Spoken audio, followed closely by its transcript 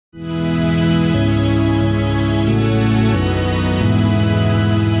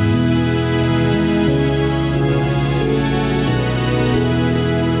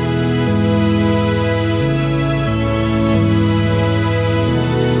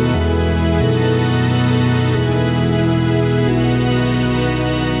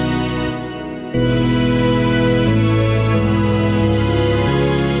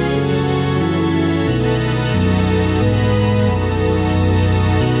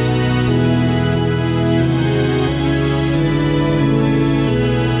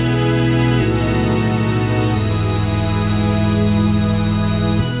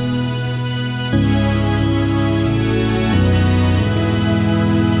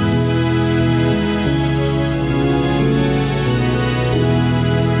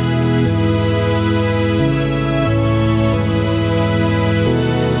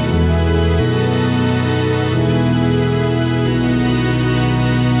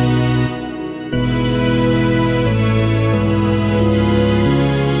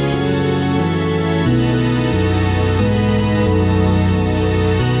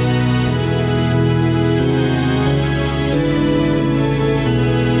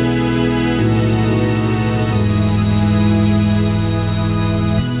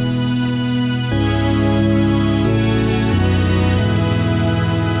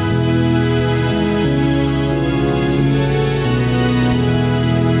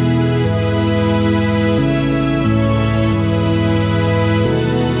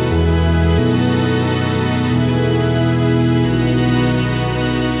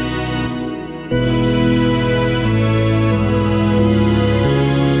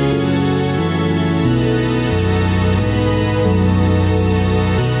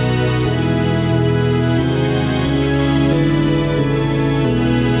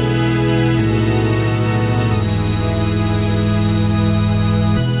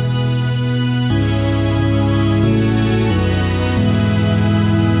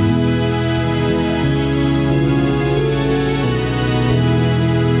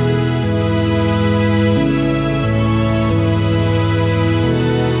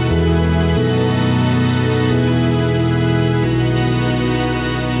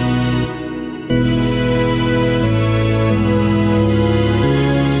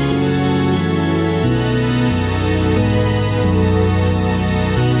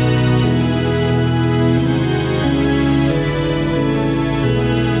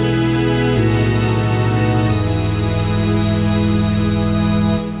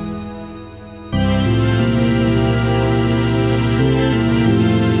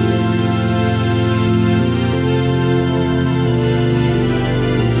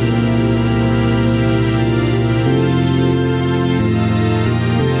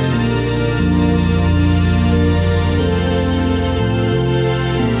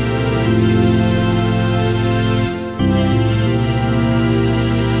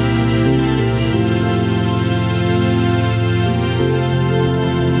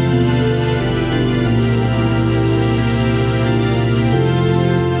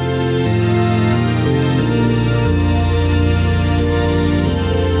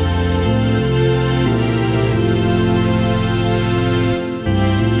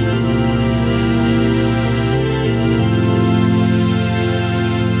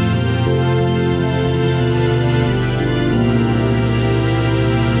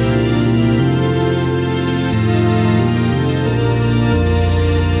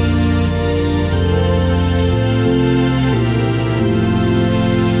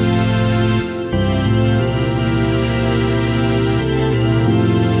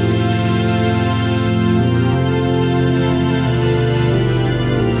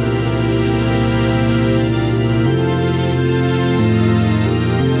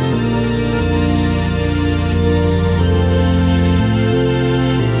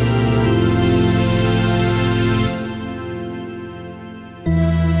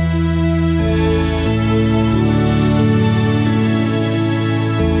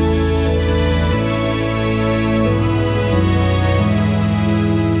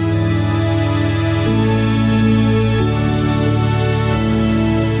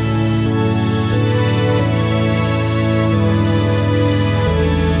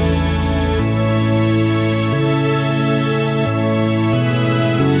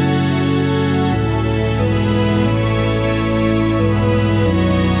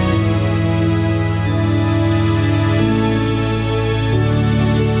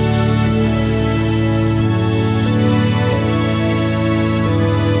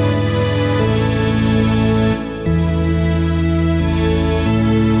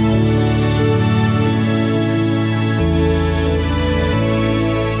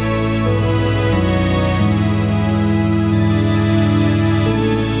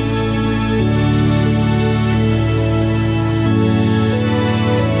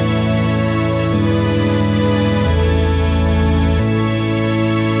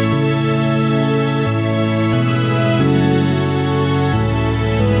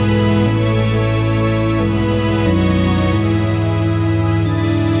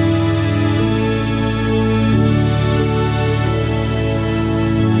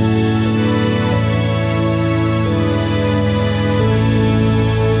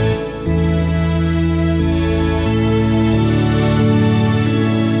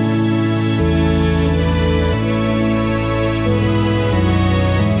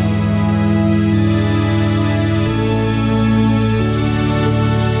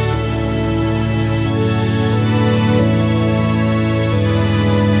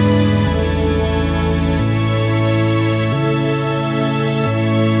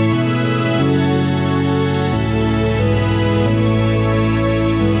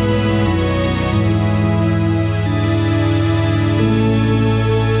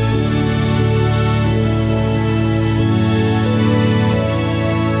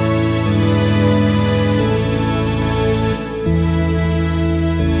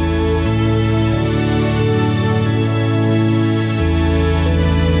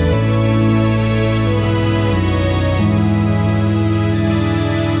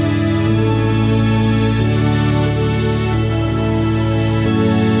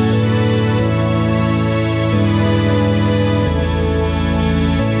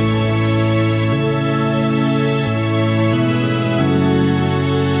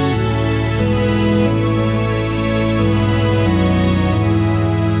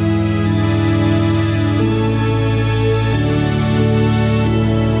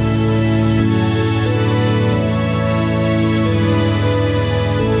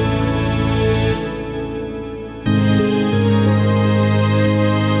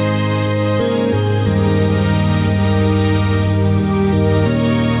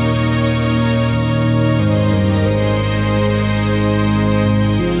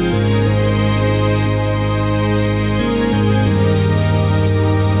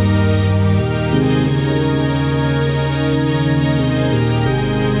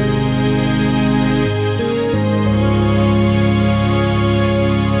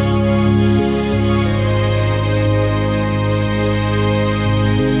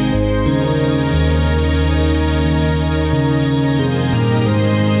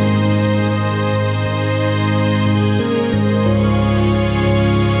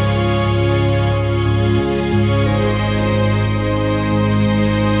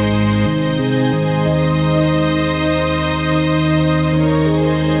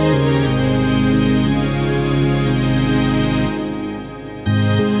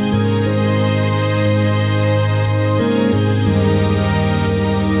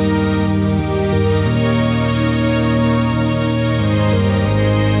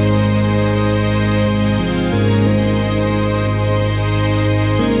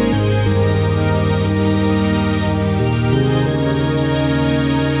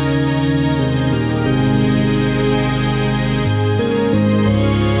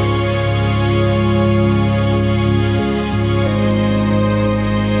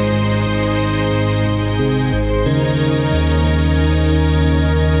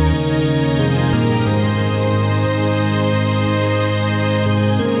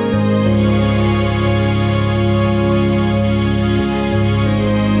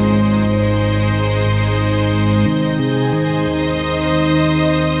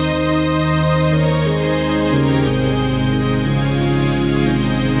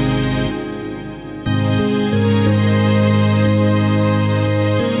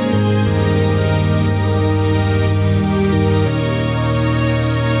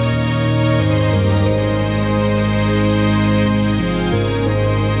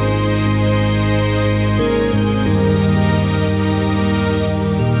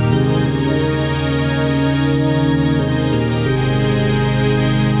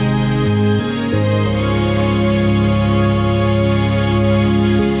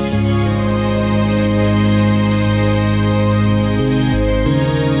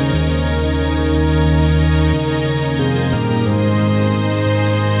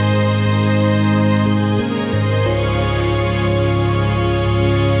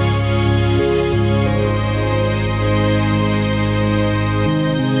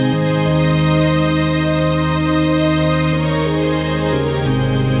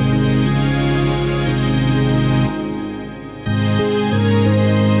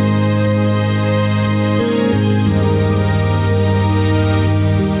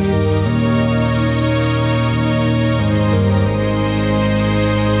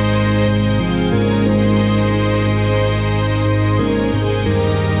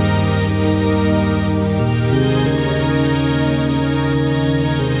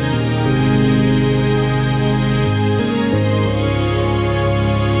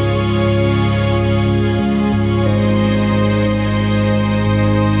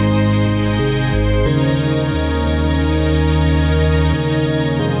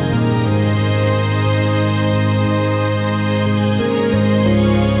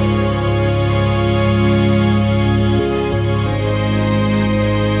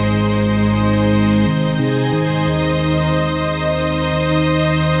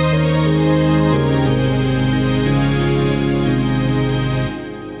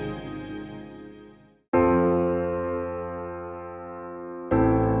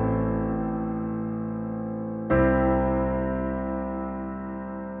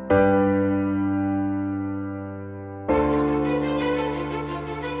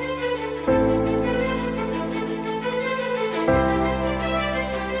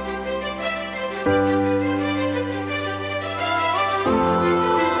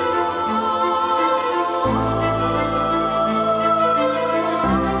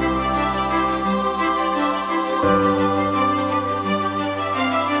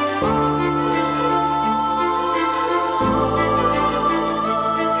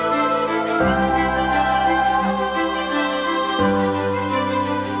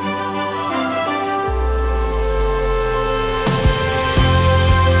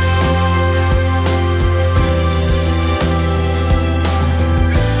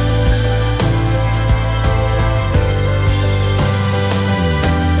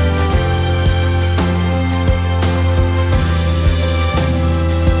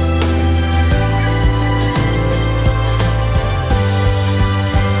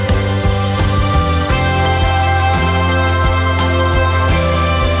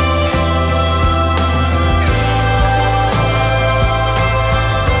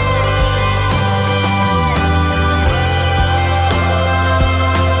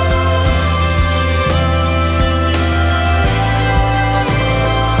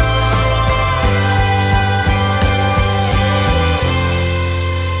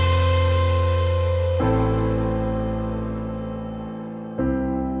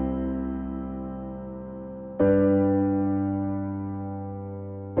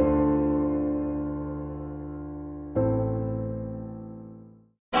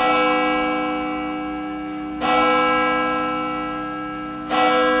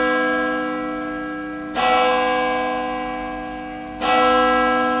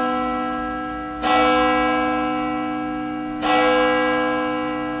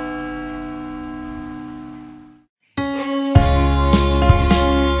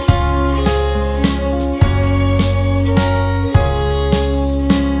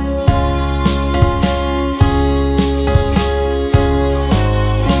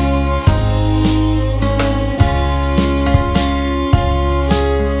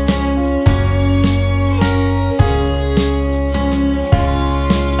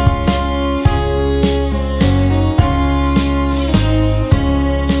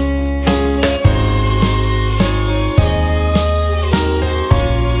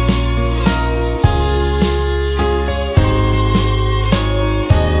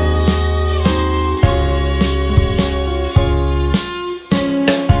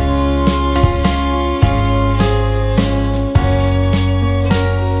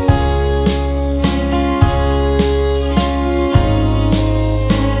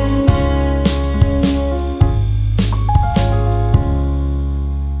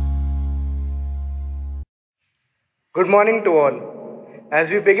morning to all. As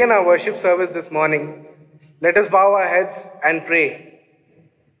we begin our worship service this morning, let us bow our heads and pray,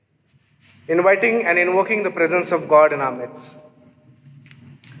 inviting and invoking the presence of God in our midst.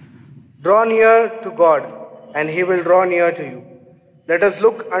 Draw near to God, and He will draw near to you. Let us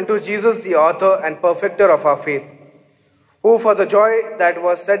look unto Jesus, the author and perfecter of our faith, who for the joy that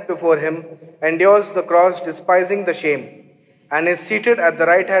was set before Him endures the cross, despising the shame, and is seated at the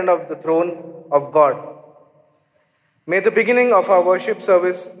right hand of the throne of God. May the beginning of our worship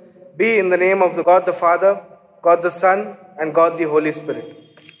service be in the name of God the Father, God the Son, and God the Holy Spirit.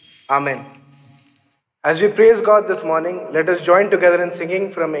 Amen. As we praise God this morning, let us join together in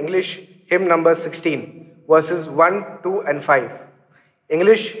singing from English hymn number 16, verses 1, 2, and 5.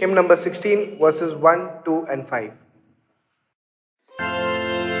 English hymn number 16, verses 1, 2, and 5.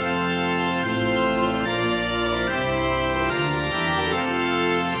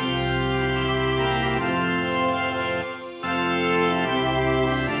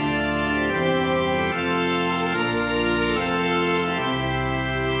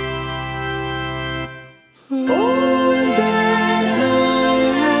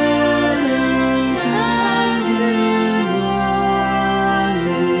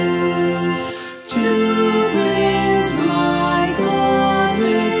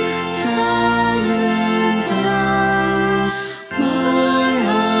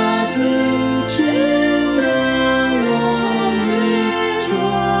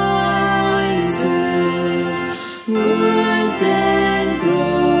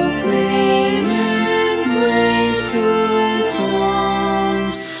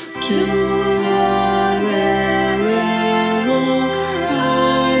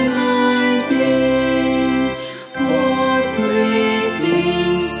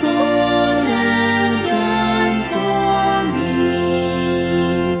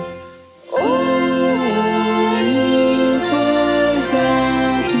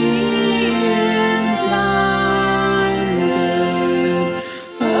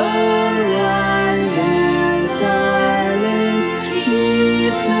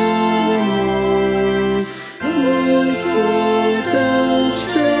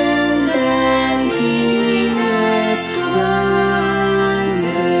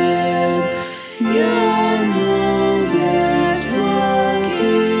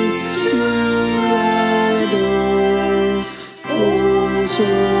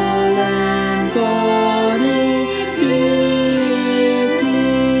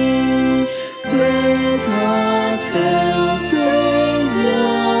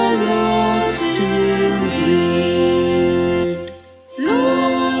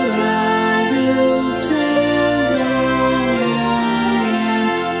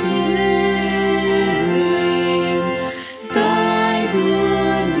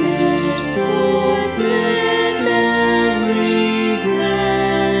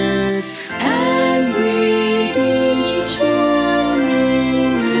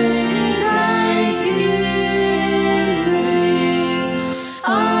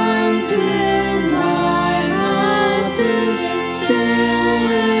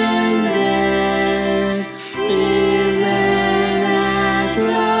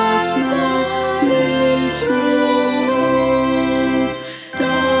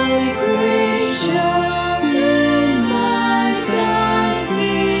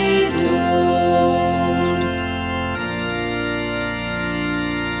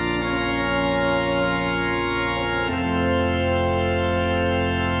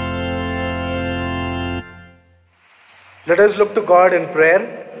 Let us look to God in prayer.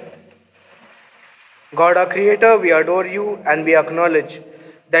 God, our Creator, we adore you and we acknowledge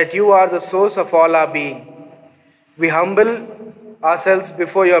that you are the source of all our being. We humble ourselves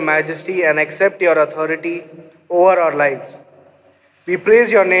before your majesty and accept your authority over our lives. We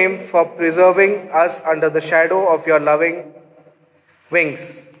praise your name for preserving us under the shadow of your loving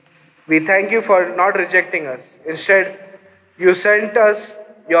wings. We thank you for not rejecting us. Instead, you sent us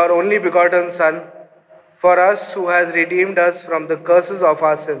your only begotten Son for us, who has redeemed us from the curses of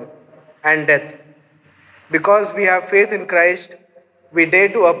our sin and death. Because we have faith in Christ, we dare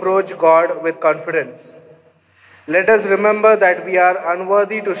to approach God with confidence. Let us remember that we are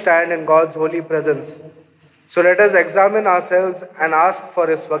unworthy to stand in God's holy presence. So let us examine ourselves and ask for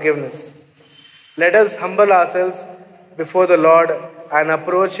His forgiveness. Let us humble ourselves before the Lord and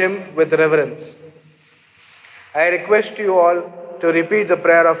approach Him with reverence. I request you all to repeat the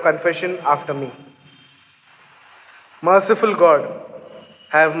prayer of confession after me. Merciful God,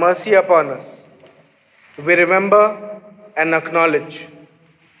 have mercy upon us. We remember and acknowledge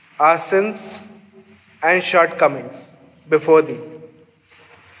our sins and shortcomings before Thee.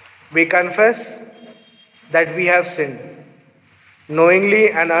 We confess that we have sinned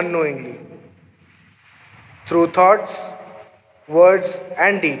knowingly and unknowingly, through thoughts, words,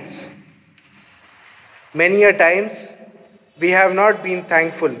 and deeds. Many a times we have not been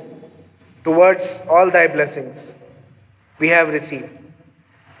thankful towards all thy blessings we have received.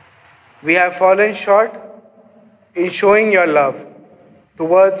 We have fallen short in showing your love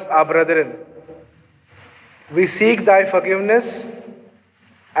towards our brethren. We seek thy forgiveness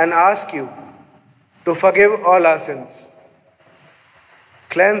and ask you to forgive all our sins.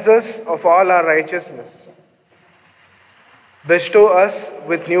 Cleanse us of all our righteousness. Bestow us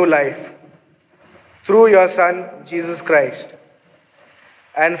with new life through your Son, Jesus Christ,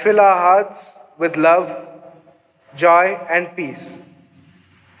 and fill our hearts with love, joy, and peace.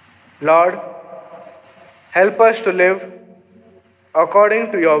 Lord, help us to live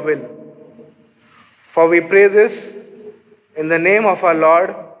according to your will. For we pray this in the name of our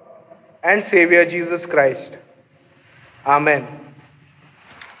Lord and Savior Jesus Christ. Amen.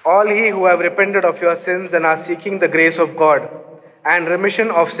 All ye who have repented of your sins and are seeking the grace of God and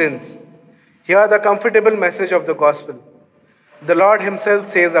remission of sins, hear the comfortable message of the gospel. The Lord himself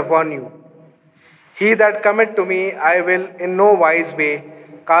says upon you, He that cometh to me I will in no wise way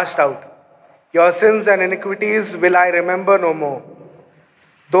cast out. Your sins and iniquities will I remember no more.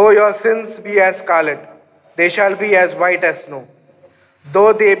 Though your sins be as scarlet, they shall be as white as snow.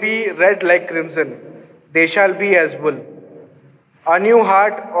 Though they be red like crimson, they shall be as wool. A new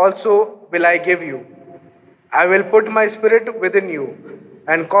heart also will I give you. I will put my spirit within you,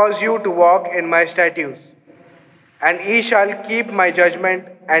 and cause you to walk in my statutes. And ye shall keep my judgment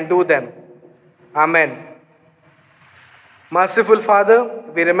and do them. Amen. Merciful Father,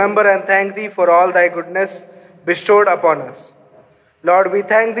 we remember and thank thee for all thy goodness bestowed upon us. Lord, we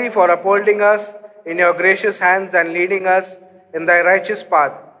thank thee for upholding us in your gracious hands and leading us in thy righteous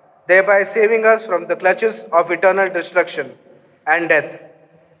path, thereby saving us from the clutches of eternal destruction and death.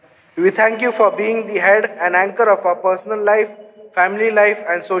 We thank you for being the head and anchor of our personal life, family life,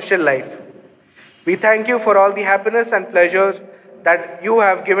 and social life. We thank you for all the happiness and pleasures that you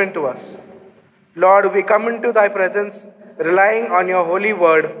have given to us. Lord, we come into thy presence relying on your holy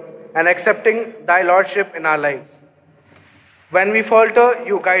word and accepting thy lordship in our lives. When we falter,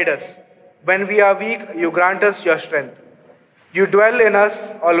 you guide us. When we are weak, you grant us your strength. You dwell in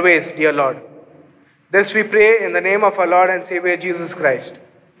us always, dear Lord. This we pray in the name of our Lord and Savior Jesus Christ.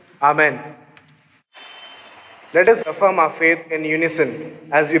 Amen. Let us affirm our faith in unison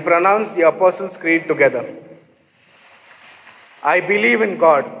as we pronounce the Apostles' Creed together. I believe in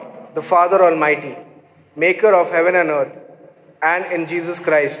God, the Father Almighty, maker of heaven and earth, and in Jesus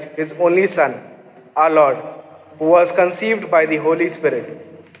Christ, his only Son, our Lord, who was conceived by the Holy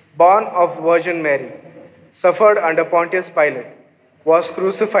Spirit, born of Virgin Mary, suffered under Pontius Pilate, was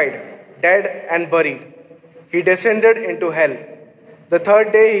crucified, dead and buried. He descended into hell. The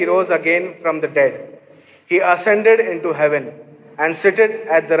third day he rose again from the dead. He ascended into heaven and sitteth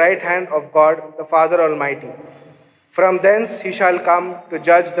at the right hand of God the Father Almighty. From thence he shall come to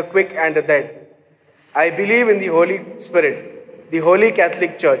judge the quick and the dead. I believe in the Holy Spirit, the Holy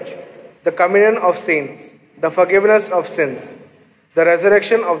Catholic Church, the communion of saints, the forgiveness of sins, the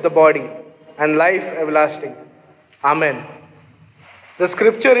resurrection of the body, and life everlasting. Amen. The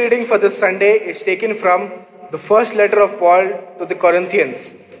scripture reading for this Sunday is taken from the first letter of Paul to the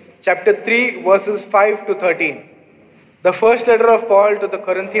Corinthians, chapter 3, verses 5 to 13. The first letter of Paul to the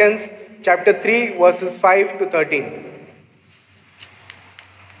Corinthians, chapter 3, verses 5 to 13.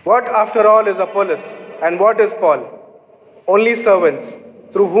 What after all is Apollos, and what is Paul? Only servants,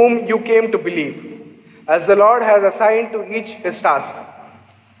 through whom you came to believe, as the Lord has assigned to each his task.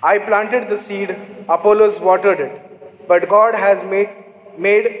 I planted the seed, Apollos watered it, but God has made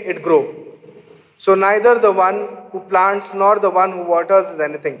it grow. So neither the one who plants nor the one who waters is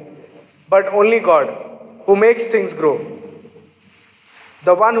anything, but only God, who makes things grow.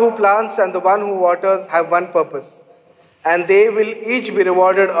 The one who plants and the one who waters have one purpose, and they will each be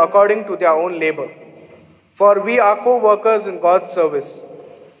rewarded according to their own labor. For we are co-workers in God's service,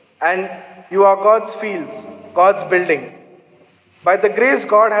 and you are God's fields, God's building. By the grace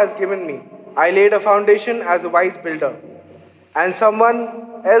God has given me, I laid a foundation as a wise builder, and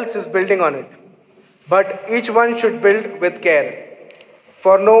someone else is building on it. But each one should build with care.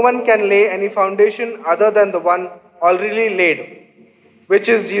 For no one can lay any foundation other than the one already laid, which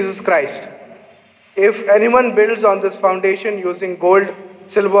is Jesus Christ. If anyone builds on this foundation using gold,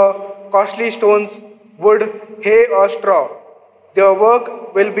 silver, costly stones, wood, hay, or straw, their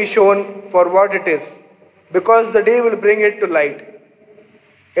work will be shown for what it is, because the day will bring it to light.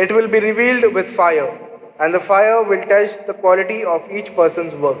 It will be revealed with fire, and the fire will test the quality of each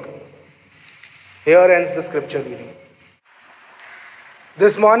person's work. Here ends the scripture reading.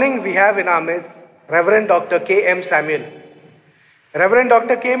 This morning we have in our midst Reverend Dr. K.M. Samuel. Reverend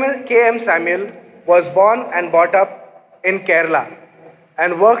Dr. K.M. Samuel was born and brought up in Kerala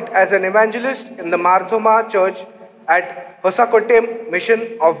and worked as an evangelist in the Marthoma Church at Hosakotte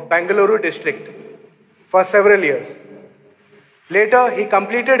Mission of Bangalore district for several years. Later, he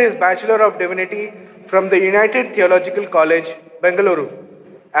completed his Bachelor of Divinity from the United Theological College, Bangalore,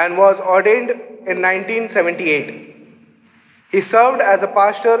 and was ordained in 1978. He served as a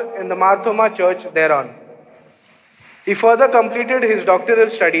pastor in the Marthoma Church thereon. He further completed his doctoral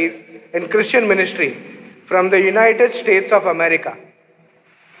studies in Christian ministry from the United States of America.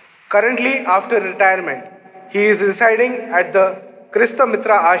 Currently, after retirement, he is residing at the Krista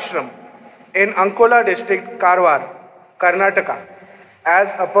Mitra Ashram in Ankola district, Karwar, Karnataka,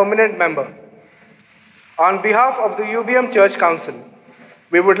 as a permanent member. On behalf of the U.B.M. Church Council,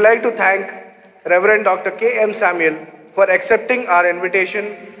 we would like to thank Reverend Dr. K.M. Samuel for accepting our invitation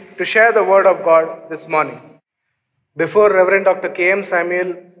to share the Word of God this morning. Before Reverend Dr. K.M.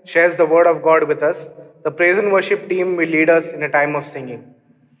 Samuel shares the Word of God with us, the praise and worship team will lead us in a time of singing.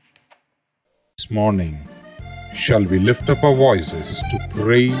 This morning, shall we lift up our voices to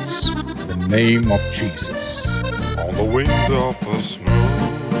praise the name of Jesus? On the wings of a snow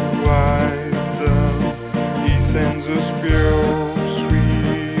white dove, he sends us pure,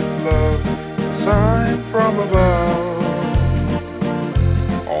 sweet love, a sign from above.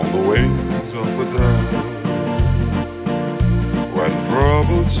 On the wings of a dove, when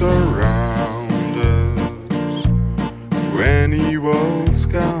troubles surround us, when evils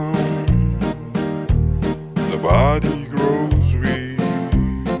come, the body grows weak,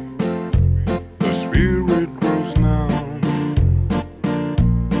 the spirit grows numb.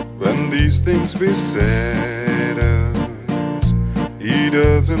 When these things beset us, he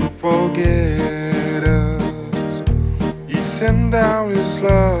doesn't forget us. He sent down his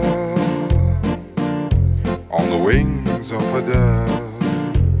love on the wings of a dove,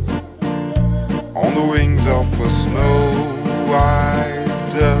 on the wings of a snow white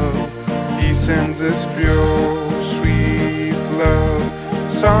dove. He sends his pure, sweet love,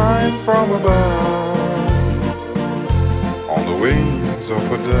 sign from above, on the wings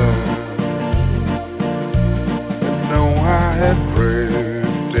of a dove. And know I had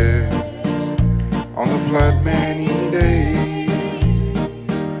drifted on the flood many days.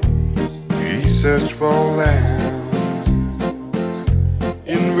 He searched for land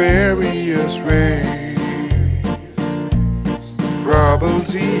in various ways.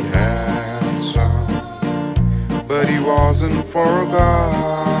 Troubles he had some, but he wasn't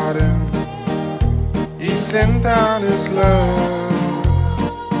forgotten. He sent down his love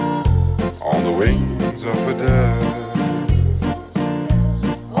on the wings of a dove,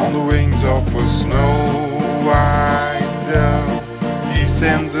 on the wings of a snow white dove. He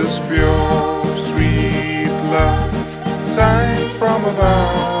sends us pure, sweet love, sign from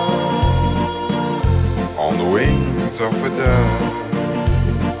above, on the wings of a dove,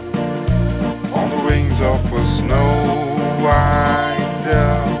 on the wings of a snow white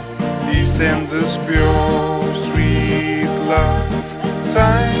dove. He sends us pure, sweet love,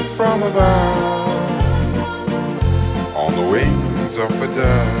 sign from above, on the wings of a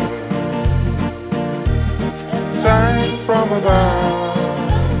dove, sign from above,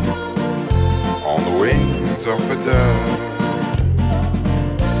 on the wings of a dove.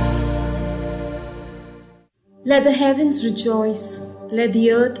 Let the heavens rejoice, let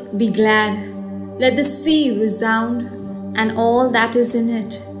the earth be glad, let the sea resound and all that is in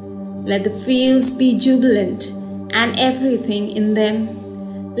it. Let the fields be jubilant and everything in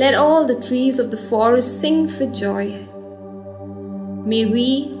them. Let all the trees of the forest sing for joy. May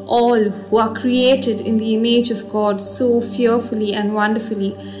we, all who are created in the image of God so fearfully and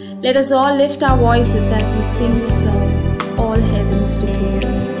wonderfully, let us all lift our voices as we sing this song, All Heavens Declare.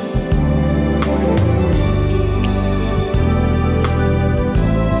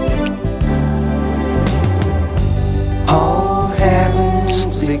 All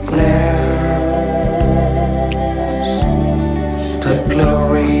heavens declares the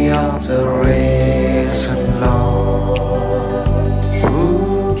glory of the risen Lord.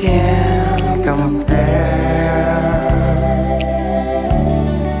 Who can compare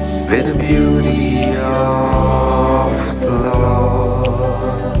with the beauty of the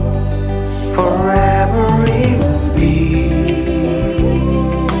Lord? Forever he will be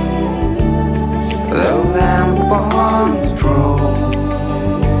the Lamb upon the throne.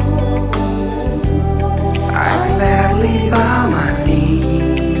 I gladly bow my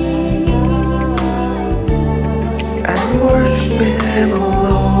knee and worship him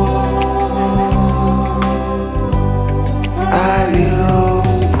alone. I will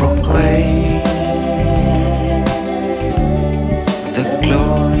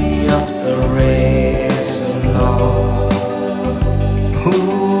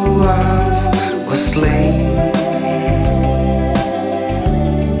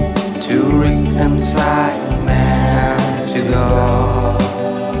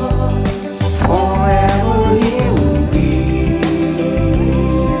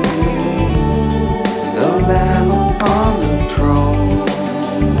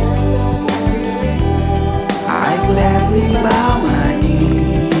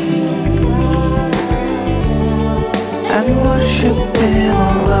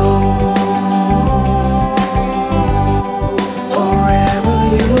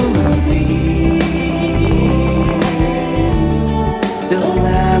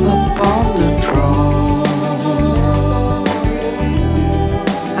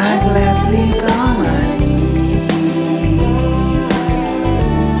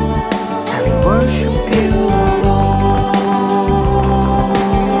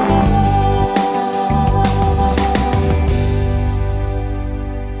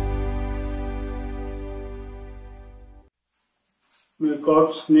May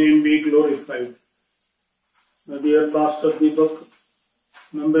God's name be glorified. My dear Pastor Deepak,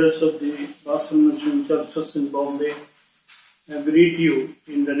 members of the Gospel Mission Churches in Bombay, I greet you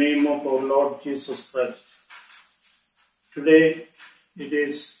in the name of our Lord Jesus Christ. Today it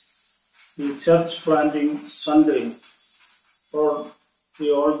is the church planting Sunday for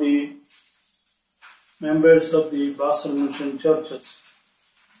all the members of the Gospel Mission Churches.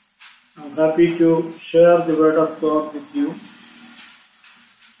 I am happy to share the Word of God with you.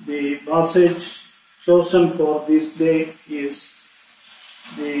 The passage chosen for this day is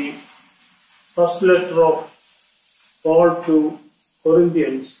the first letter of Paul to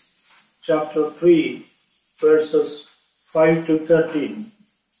Corinthians, chapter 3, verses 5 to 13.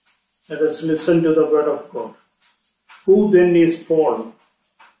 Let us listen to the Word of God. Who then is Paul?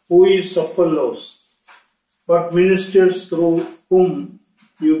 Who is Apollos? But ministers through whom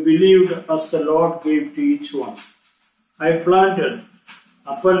you believed as the Lord gave to each one. I planted,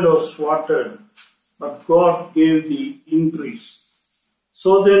 Apollos watered, but God gave the increase.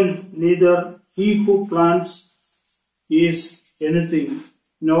 So then neither he who plants is anything,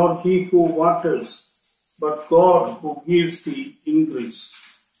 nor he who waters, but God who gives the increase.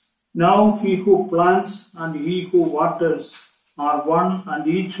 Now he who plants and he who waters are one, and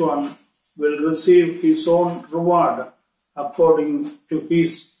each one will receive his own reward according to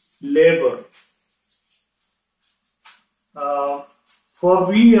his labor. For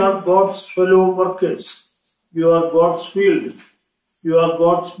we are God's fellow workers. You are God's field. You are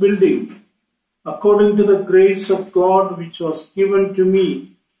God's building. According to the grace of God which was given to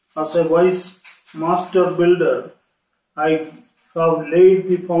me as a wise master builder, I have laid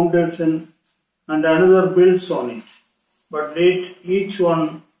the foundation, and another builds on it. But let each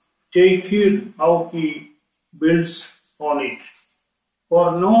one take heed how he builds on it.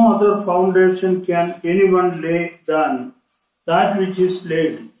 For no other foundation can anyone lay than that which is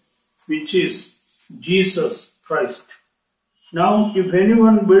laid, which is Jesus Christ. Now, if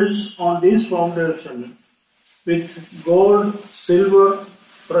anyone builds on this foundation with gold, silver,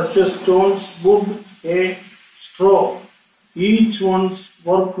 precious stones, wood, hay, straw, each one's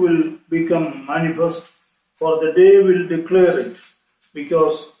work will become manifest, for the day will declare it,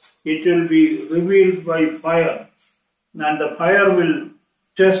 because it will be revealed by fire, and the fire will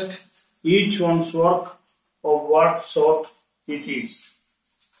test each one's work of what sort it is.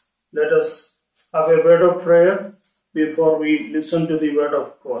 Let us have a word of prayer before we listen to the Word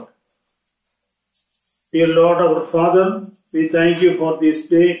of God. Dear Lord, our Father, we thank you for this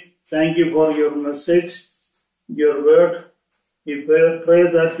day. Thank you for your message, your word. We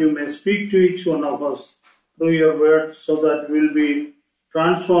pray that you may speak to each one of us through your word, so that we'll be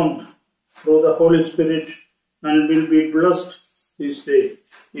transformed through the Holy Spirit and will be blessed this day.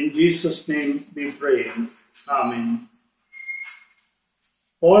 In Jesus' name we pray. Amen.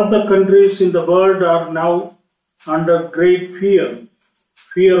 All the countries in the world are now under great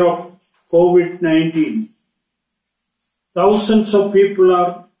fear of COVID-19. Thousands of people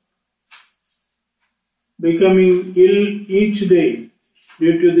are becoming ill each day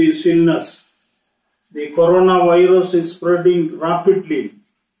due to this illness. The coronavirus is spreading rapidly.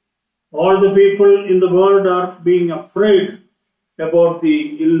 All the people in the world are being afraid about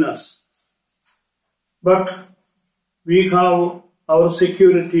the illness. But we have our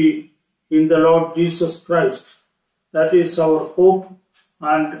security in the Lord Jesus Christ. That is our hope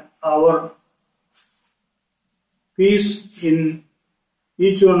and our peace in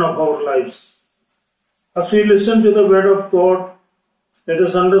each one of our lives. As we listen to the Word of God, let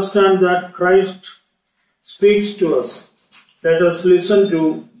us understand that Christ speaks to us. Let us listen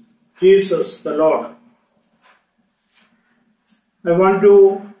to Jesus the Lord. I want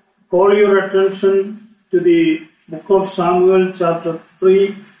to call your attention to the book of Samuel, chapter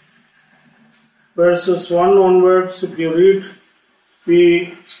 3, verses 1 onwards. If you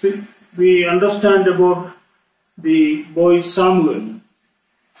read, we understand about the boy Samuel.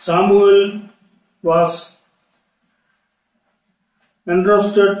 Samuel was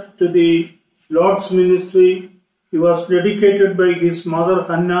entrusted to the Lord's ministry. He was dedicated by his mother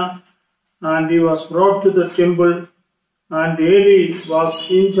Hannah, and he was brought to the temple, and Eli was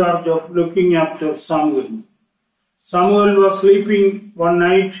in charge of looking after Samuel. Samuel was sleeping one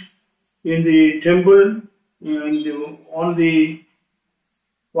night in the temple, on the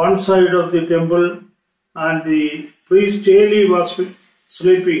one side of the temple, and the priest Eli was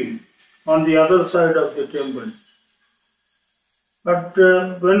sleeping on the other side of the temple. But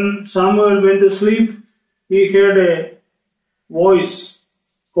when Samuel went to sleep, he heard a voice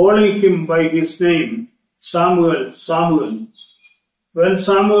calling him by his name, Samuel, Samuel. When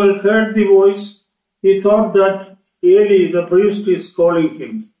Samuel heard the voice, he thought that Eli the priest is calling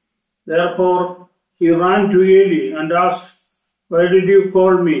him. Therefore he ran to Eli and asked, "Why did you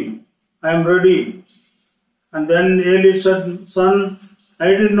call me? I am ready." And then Eli said, "Son, I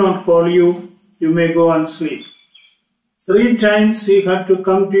did not call you. You may go and sleep." 3 times he had to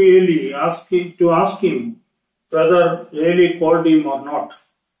come to Eli to ask him whether Eli called him or not.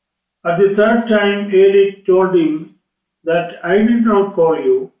 At the 3rd time, Eli told him that I did not call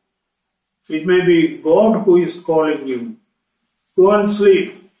you. It may be God who is calling you. Go and sleep.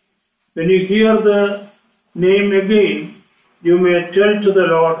 When you hear the name again, you may tell to the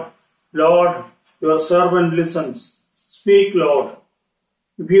Lord, "Lord, your servant listens. Speak, Lord."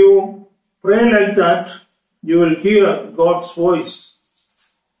 If you pray like that, you will hear God's voice.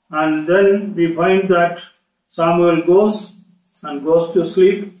 And then we find that Samuel goes to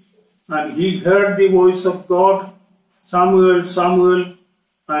sleep, and he heard the voice of God, "Samuel, Samuel,"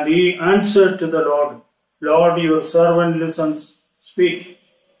 and he answered to the Lord, "Lord, your servant listens. Speak."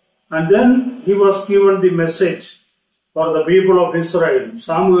 And then he was given the message for the people of Israel.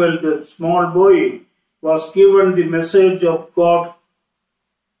 Samuel, the small boy, was given the message of God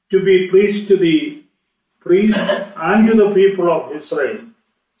to be preached to the priest and to the people of Israel.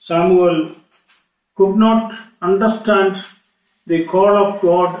 Samuel could not understand the call of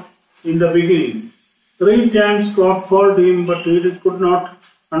God in the beginning. 3 times God called him, but he could not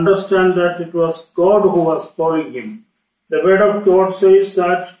understand that it was God who was calling him. The word of God says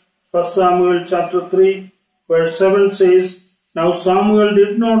that 1 Samuel chapter 3 verse 7 says, "Now Samuel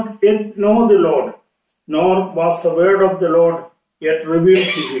did not yet know the Lord, nor was the word of the Lord yet revealed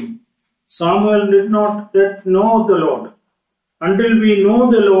to him." Samuel did not yet know the Lord. Until we know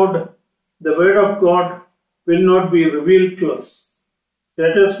the Lord, the word of God will not be revealed to us.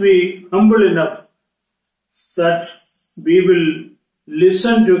 Let us be humble enough that we will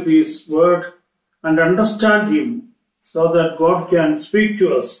listen to his word and understand him, so that God can speak to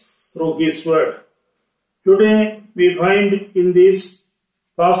us through his word. Today we find in this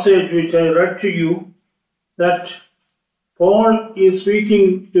passage which I read to you that Paul is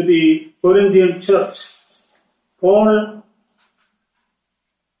speaking to the Corinthian church. Paul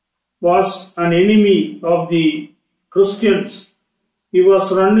was an enemy of the Christians. He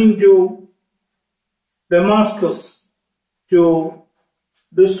was running to Damascus to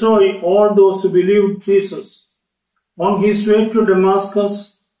destroy all those who believed Jesus. On his way to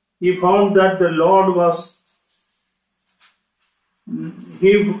Damascus, he found that the Lord was,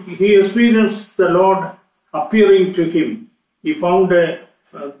 he experienced the Lord appearing to him. He found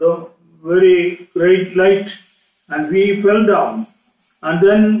the very great light, and he fell down. And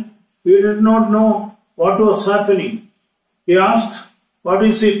then he did not know what was happening. He asked, "What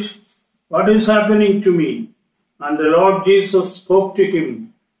is it? What is happening to me?" And the Lord Jesus spoke to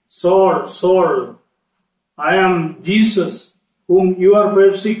him, "Saul, Saul, I am Jesus whom you are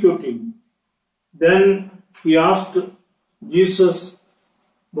persecuting." Then he asked Jesus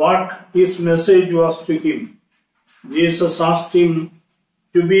what his message was to him. Jesus asked him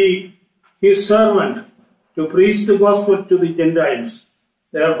to be his servant, to preach the gospel to the Gentiles.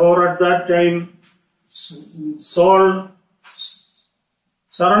 Therefore, at that time, Saul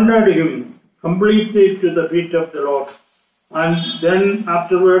surrendered him completely to the feet of the Lord. And then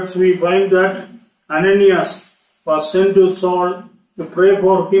afterwards we find that Ananias was sent to Saul to pray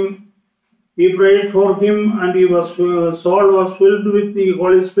for him. He prayed for him, and Saul was filled with the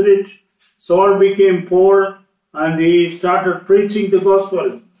Holy Spirit. Saul became Paul, and he started preaching the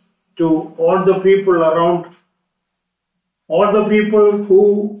gospel to all the people around. All the people who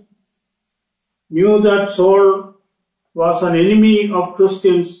knew that Saul was an enemy of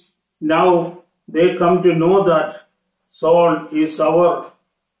Christians, now they come to know that Saul is our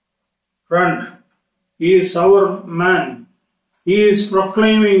friend. He is our man. He is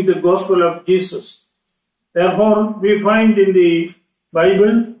proclaiming the gospel of Jesus. Therefore, we find in the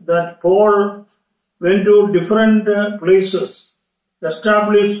Bible that Paul went to different places,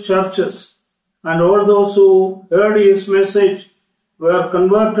 established churches, and all those who heard his message were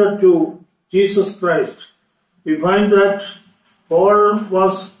converted to Jesus Christ. We find that Paul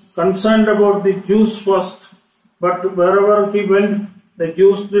was concerned about the Jews first, but wherever he went, the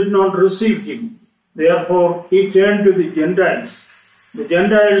Jews did not receive him. Therefore, he turned to the Gentiles. The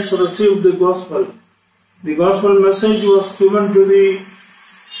Gentiles received the gospel. The gospel message was given to the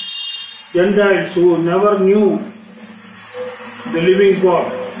Gentiles who never knew the living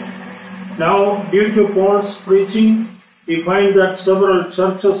God. Now, due to Paul's preaching, we find that several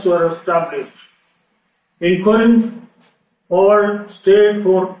churches were established. In Corinth, Paul stayed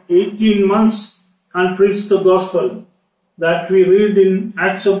for 18 months and preached the gospel that we read in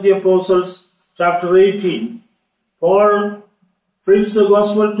Acts of the Apostles chapter 18. Paul preached the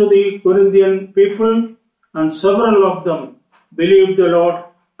gospel to the Corinthian people, and several of them believed the Lord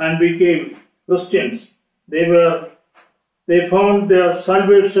and became Christians. They found their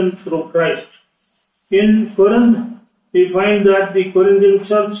salvation through Christ. In Corinth, we find that the Corinthian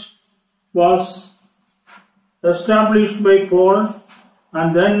church was established by Paul,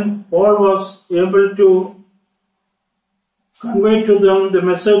 and then Paul was able to convey to them the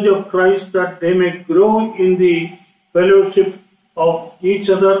message of Christ, that they may grow in the fellowship of each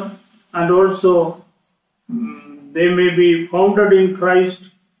other, and also they may be founded in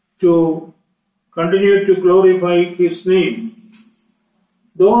Christ to continue to glorify His name.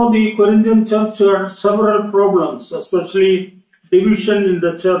 Though the Corinthian church had several problems, especially division in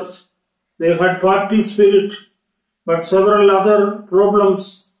the church, they had party spirit, but several other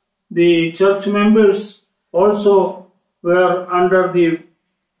problems. The church members also were under the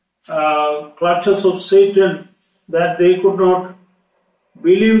clutches of Satan, that they could not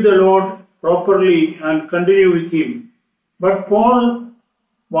believe the Lord properly and continue with Him. But Paul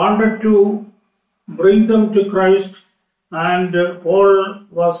wanted to bring them to Christ, and Paul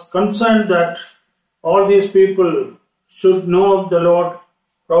was concerned that all these people should know the Lord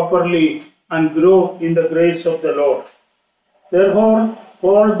properly and grow in the grace of the Lord. Therefore,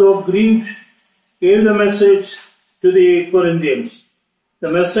 Paul, though grieved, gave the message to the Corinthians.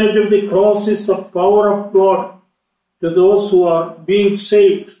 The message of the cross is the power of God to those who are being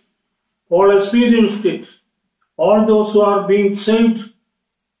saved. Paul experienced it. All those who are being saved,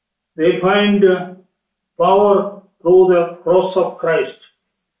 they find power through the cross of Christ.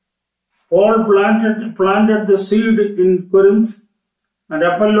 Paul planted the seed in Corinth, and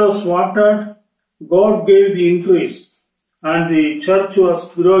Apollos watered. God gave the increase, and the church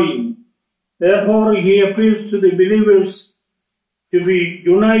was growing. Therefore, he appeals to the believers to be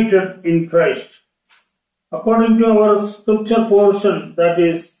united in Christ. According to our scripture portion that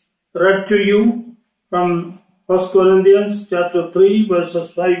is read to you from 1 Corinthians chapter 3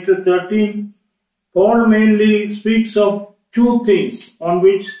 verses 5 to 13, Paul mainly speaks of two things on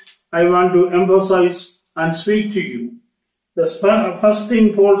which I want to emphasize and speak to you. The first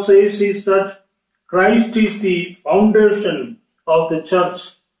thing Paul says is that Christ is the foundation of the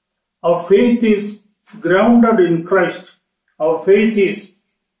church. Our faith is grounded in Christ. Our faith is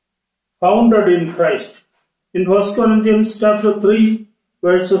founded in Christ. In 1 Corinthians chapter 3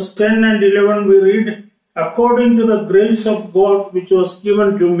 verses 10 and 11 we read, according to the grace of God which was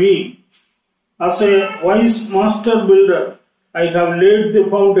given to me, as a wise master builder, I have laid the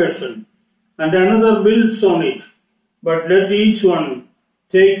foundation, and another builds on it. But let each one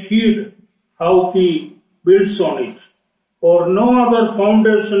take heed how he builds on it. For no other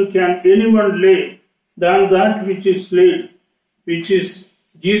foundation can anyone lay than that which is laid, which is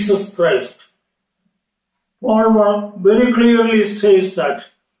Jesus Christ. Paul very clearly says that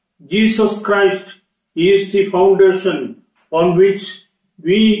Jesus Christ is the foundation on which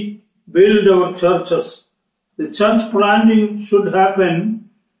we build our churches. The church planting should happen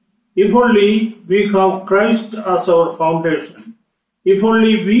if only we have Christ as our foundation. If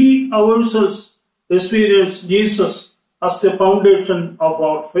only we ourselves experience Jesus as the foundation of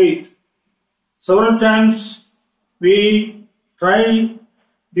our faith. Several times we try,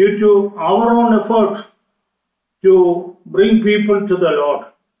 due to our own effort, to bring people to the Lord,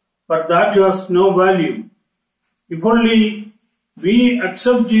 but that has no value. If only we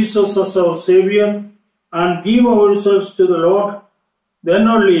accept Jesus as our Savior and give ourselves to the Lord, then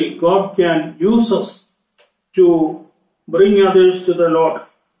only God can use us to bring others to the Lord.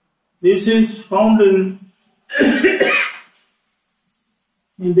 This is found in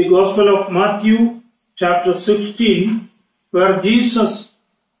the Gospel of Matthew chapter 16, where Jesus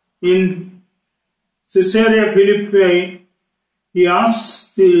in Caesarea Philippi, he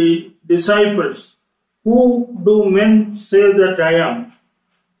asks the disciples, who do men say that I am?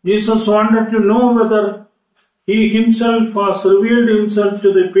 Jesus wanted to know whether he himself has revealed himself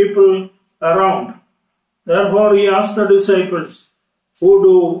to the people around. Therefore, he asked the disciples, who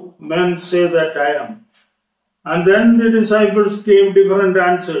do men say that I am? And then the disciples gave different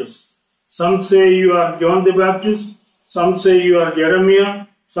answers. Some say you are John the Baptist, some say you are Jeremiah,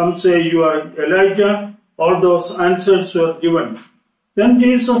 some say you are Elijah. All those answers were given. Then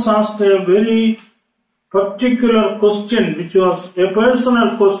Jesus asked a very particular question, which was a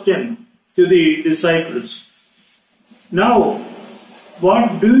personal question to the disciples. Now,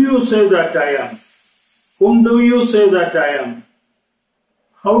 what do you say that I am? Whom do you say that I am?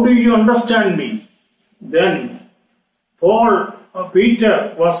 How do you understand me? Then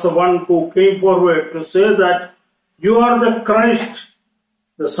Peter was the one who came forward to say that you are the Christ,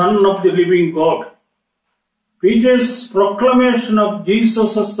 the Son of the living God. Peter's proclamation of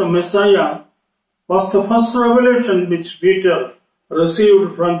Jesus as the Messiah was the first revelation which Peter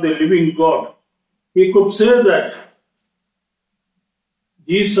received from the living God. He could say that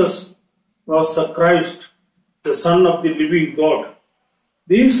Jesus was the Christ, the Son of the living God.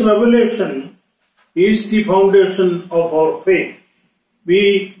 This revelation is the foundation of our faith.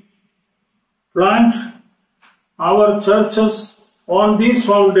 We plant our churches on this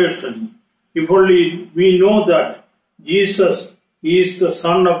foundation. If only we know that Jesus is the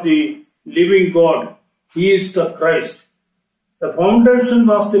Son of the living God, He is the Christ. The foundation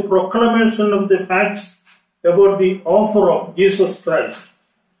was the proclamation of the facts about the offer of Jesus Christ.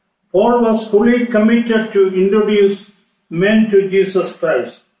 Paul was fully committed to introduce men to Jesus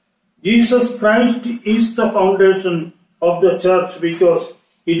Christ. Jesus Christ is the foundation of the church because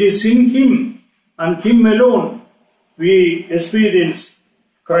it is in Him and Him alone we experience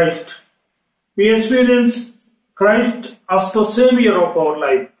Christ. We experience Christ as the Savior of our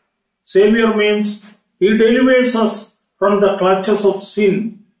life. Savior means He delivers us from the clutches of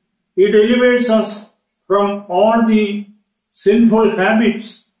sin. He delivers us from all the sinful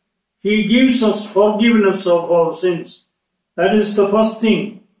habits. He gives us forgiveness of our sins. That is the first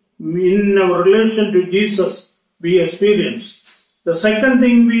thing in our relation to Jesus we experience. The second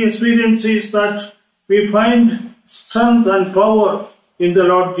thing we experience is that we find strength and power in the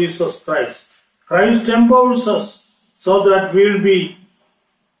Lord Jesus Christ. Christ empowers us so that we will be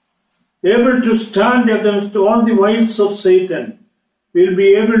able to stand against all the wiles of Satan. We will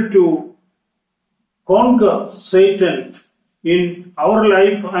be able to conquer Satan in our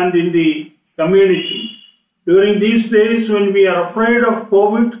life and in the community. During these days when we are afraid of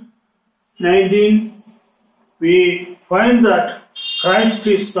COVID-19, we find that Christ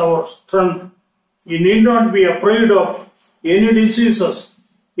is our strength. We need not be afraid of any diseases,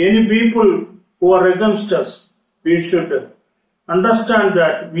 any people who are against us. We should understand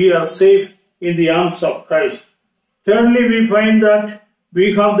that we are safe in the arms of Christ. Thirdly, we find that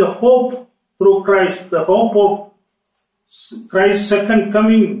we have the hope through Christ. The hope of Christ's second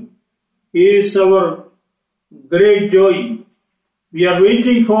coming is our great joy. We are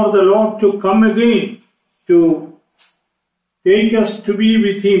waiting for the Lord to come again to take us to be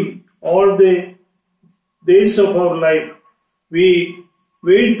with Him all the days of our life. We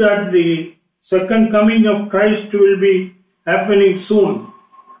wait that the second coming of Christ will be happening soon.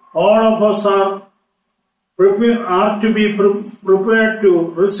 All of us are to be prepared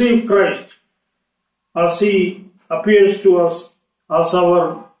to receive Christ as He appears to us as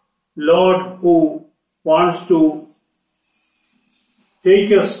our Lord who wants to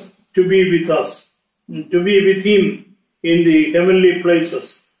take us to be with us, to be with Him in the heavenly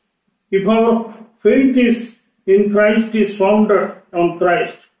places. If our faith is in Christ is founded on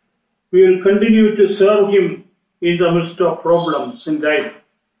Christ, we will continue to serve Him in the midst of problems in life.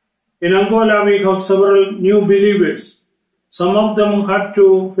 In Angola, we have several new believers. Some of them had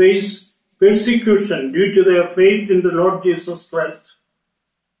to face persecution due to their faith in the Lord Jesus Christ.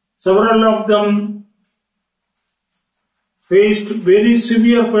 Several of them faced very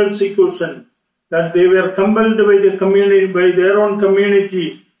severe persecution that they were compelled by the community, by their own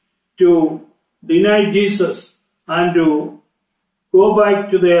community, to deny Jesus and to go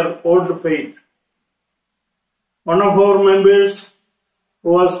back to their old faith. One of our members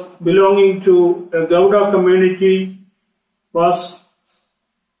who was belonging to a Gauda community was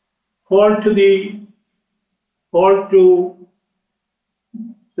called to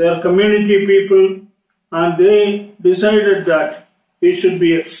their community people, and they decided that he should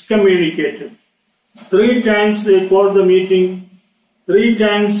be excommunicated. 3 times they called the meeting. 3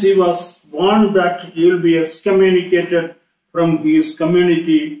 times he was warned that he will be excommunicated from his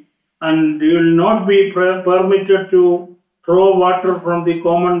community and he will not be permitted to draw water from the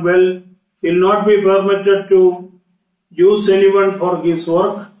common well. He will not be permitted to use anyone for his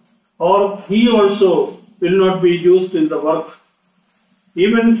work, or he also will not be used in the work.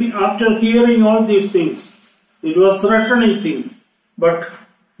 Even after hearing all these things, it was a threatening thing, but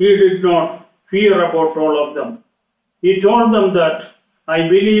he did not fear about all of them. He told them that, I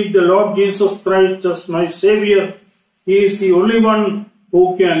believe the Lord Jesus Christ as my Savior. He is the only one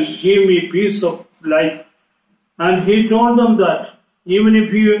who can give me peace of life. And he told them that even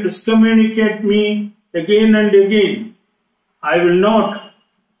if you excommunicate me again and again, I will not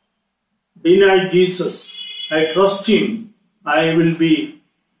deny Jesus. I trust Him. I will be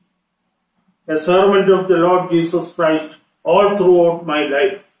a servant of the Lord Jesus Christ all throughout my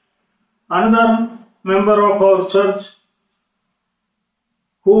life. Another member of our church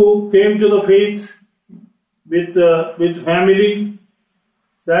who came to the faith with family,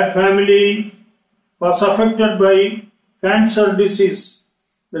 that family was affected by cancer disease.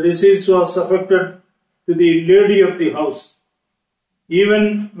 The disease was affected to the lady of the house.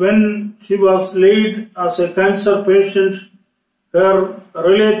 Even when she was laid as a cancer patient, her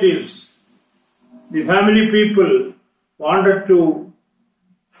relatives, the family people, wanted to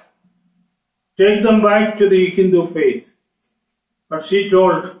take them back to the Hindu faith. But she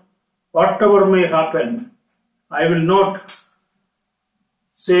told, whatever may happen, I will not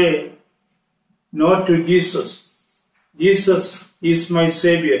say no to Jesus. Jesus is my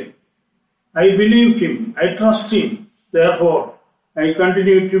Savior. I believe Him. I trust Him. Therefore, I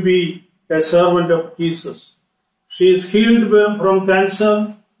continue to be a servant of Jesus. She is healed from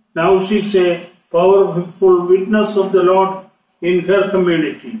cancer. Now she is a powerful witness of the Lord in her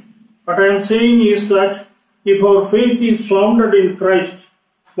community. What I am saying is that if our faith is founded in Christ,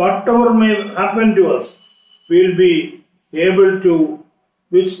 whatever may happen to us, we will be able to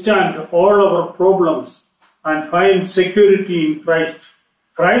withstand all our problems and find security in Christ.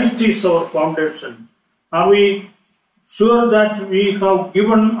 Christ is our foundation. Are we sure that we have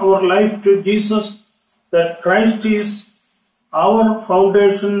given our life to Jesus, that Christ is our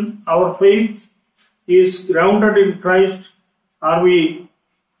foundation, our faith is grounded in Christ? Are we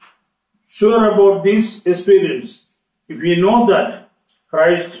sure about this experience? If we know that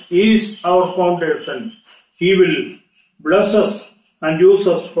Christ is our foundation, He will bless us and use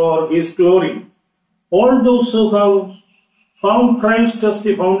us for His glory. All those who have found Christ as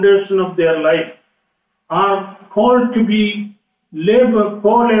the foundation of their life are called to be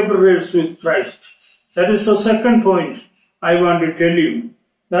co-laborers with Christ. That is the second point I want to tell you.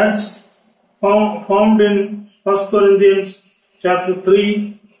 That's found in 1 Corinthians chapter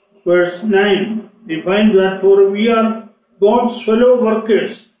 3, verse 9. We find that for we are God's fellow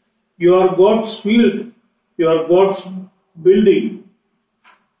workers. You are God's field. You are God's building.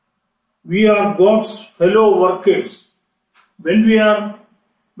 We are God's fellow workers. When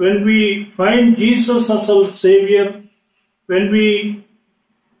we find Jesus as our Savior, when we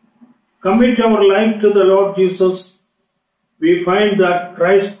commit our life to the Lord Jesus, we find that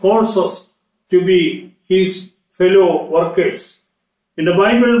Christ calls us to be His fellow workers. In the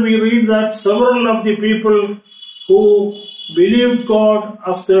Bible, we read that several of the people who believed God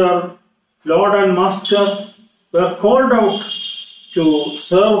as their Lord and Master were called out to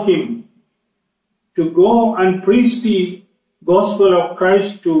serve Him, to go and preach the gospel of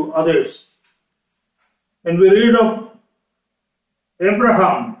Christ to others. And we read of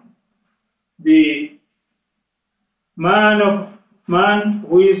Abraham, the man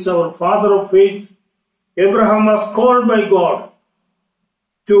who is our father of faith. Abraham was called by God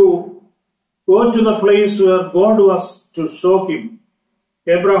to go to the place where God was to show him.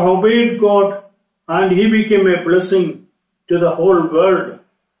 Abraham obeyed God and he became a blessing to the whole world.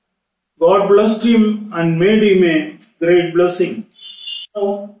 God blessed him and made him a great blessing.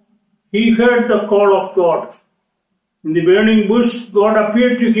 So he heard the call of God. In the burning bush, God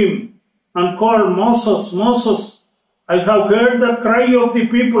appeared to him and called, Moses, Moses, I have heard the cry of the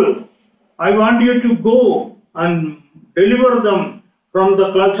people. I want you to go and deliver them from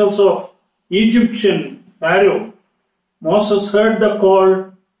the clutches of Egyptian Pharaoh. Moses heard the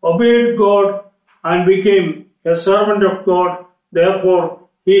call, obeyed God, and became a servant of God. Therefore,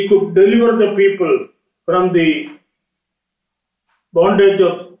 he could deliver the people from the bondage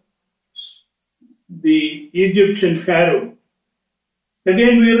of the Egyptian Pharaoh.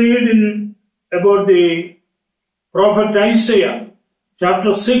 Again, we read about the prophet Isaiah,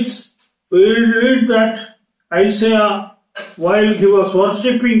 chapter 6. We read that Isaiah, while he was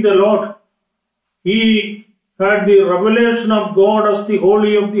worshipping the Lord, he had the revelation of God as the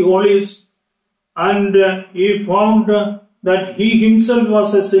Holy of the Holies, and he found that he himself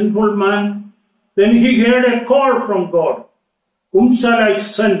was a sinful man. Then he heard a call from God. Whom shall I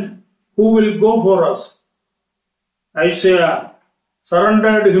send? Who will go for us? Isaiah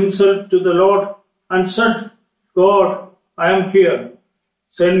surrendered himself to the Lord and said, God, I am here.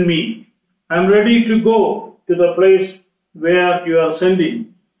 Send me. I am ready to go to the place where you are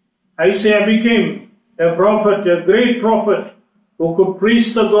sending. Isaiah became a prophet, a great prophet, who could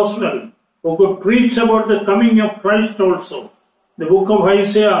preach the gospel, who could preach about the coming of Christ also. The book of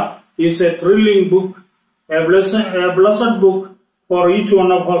Isaiah is a thrilling book, a blessed book for each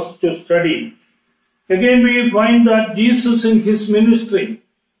one of us to study. Again, we find that Jesus in his ministry,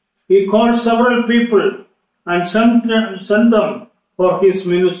 he called several people and sent them for his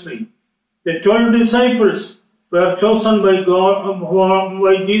ministry. The 12 disciples were chosen by God,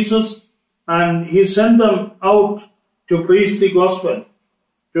 by Jesus, and he sent them out to preach the gospel,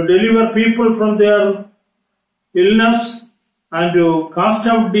 to deliver people from their illness, and to cast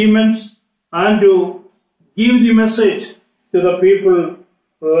out demons, and to give the message to the people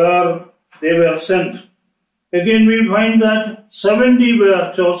where they were sent. Again, we find that 70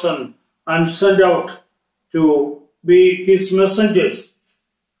 were chosen and sent out to be his messengers.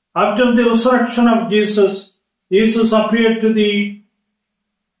 After the resurrection of Jesus, Jesus appeared to the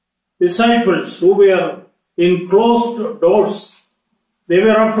disciples who were in closed doors. They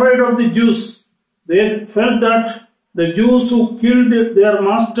were afraid of the Jews. They felt that the Jews who killed their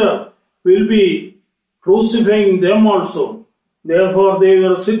master will be crucifying them also. Therefore, they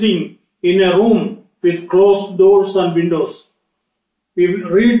were sitting in a room with closed doors and windows. We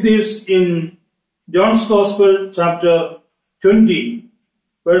read this in John's Gospel, chapter 20,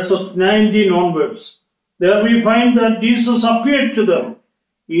 verses 19 onwards. There we find that Jesus appeared to them.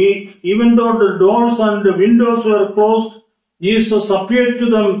 Even though the doors and the windows were closed, Jesus appeared to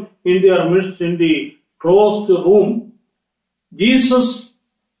them in their midst in the closed room. Jesus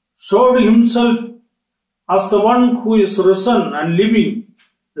showed himself as the one who is risen and living.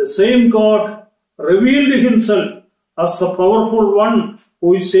 The same God revealed himself as the powerful one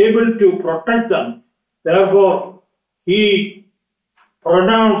who is able to protect them. Therefore, he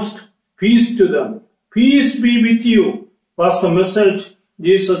pronounced peace to them. Peace be with you was the message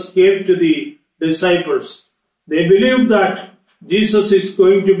Jesus gave to the disciples. They believed that Jesus is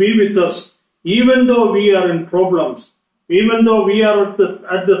going to be with us even though we are in problems, even though we are at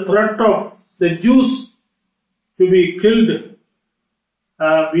the threat of the Jews to be killed.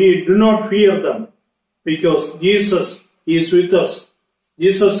 We do not fear them because Jesus is with us.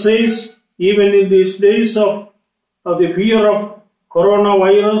 Jesus says, even in these days of the fear of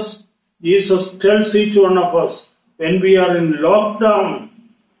coronavirus, Jesus tells each one of us, when we are in lockdown,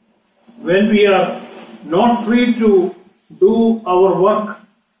 when we are not free to do our work,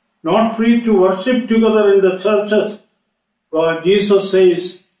 not free to worship together in the churches, Jesus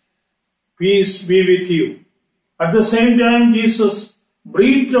says, peace be with you. At the same time, Jesus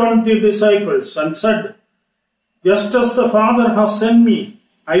breathed on the disciples and said, just as the Father has sent me,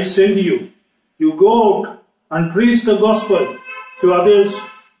 I send you. You go out and preach the gospel to others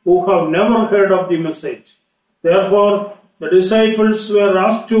who have never heard of the message. Therefore, the disciples were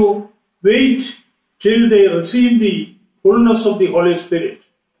asked to wait till they receive the fullness of the Holy Spirit.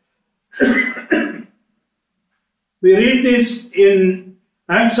 We read this in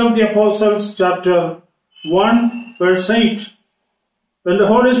Acts of the Apostles, chapter 1, verse 8. When the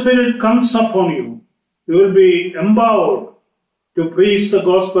Holy Spirit comes upon you, you will be empowered to preach the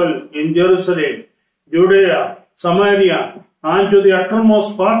gospel in Jerusalem, Judea, Samaria, and to the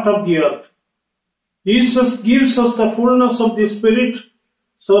uttermost part of the earth. Jesus gives us the fullness of the Spirit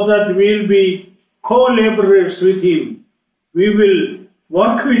so that we will be co-laborers with Him. We will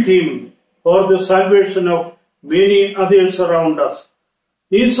work with Him for the salvation of many others around us.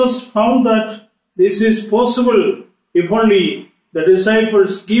 Jesus found that this is possible if only the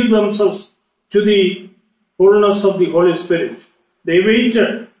disciples give themselves to the fullness of the Holy Spirit. They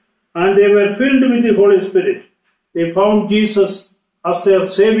waited and they were filled with the Holy Spirit. They found Jesus as their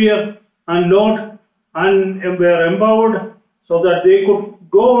Savior and Lord and were empowered so that they could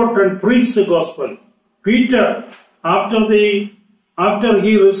go out and preach the gospel. Peter, after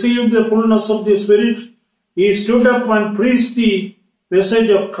he received the fullness of the Spirit, he stood up and preached the message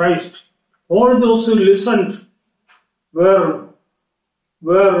of Christ. All those who listened were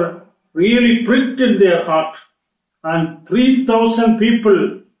really pricked in their heart, and 3,000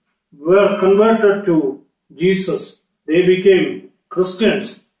 people were converted to Jesus. They became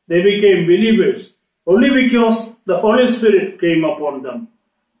Christians. They became believers only because the Holy Spirit came upon them.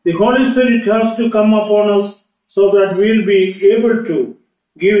 The Holy Spirit has to come upon us so that we will be able to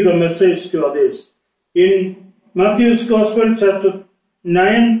give the message to others. In Matthew's Gospel, chapter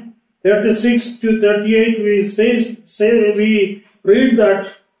 9, 36 to 38, we read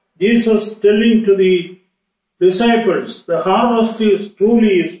that Jesus telling to the disciples, the harvest is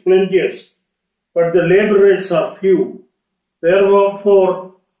truly plenteous, but the laborers are few.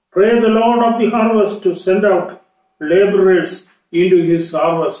 Therefore, pray the Lord of the harvest to send out laborers into his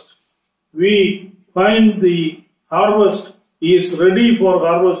harvest. We find the harvest is ready for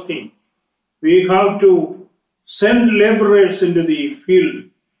harvesting. We have to send laborers into the field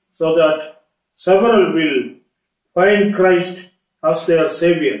so that several will find Christ as their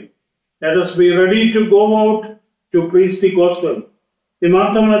Savior. Let us be ready to go out to preach the gospel. The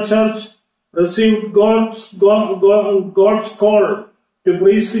Marthama Church received God's call to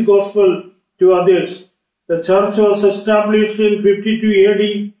preach the gospel to others. The church was established in 52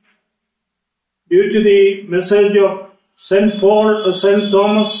 AD due to the message of St.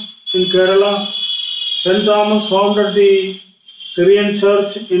 Thomas in Kerala. St. Thomas founded the Syrian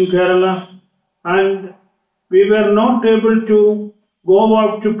church in Kerala. and we were not able to go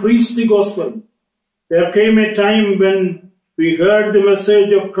out to preach the gospel. There came a time when we heard the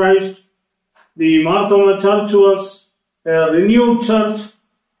message of Christ. The Marthoma church was a renewed church,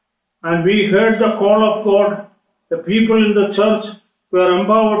 and we heard the call of God. The people in the church were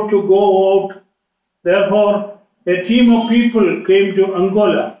empowered to go out. Therefore, a team of people came to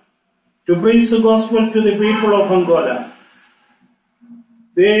Angola to preach the gospel to the people of Angola.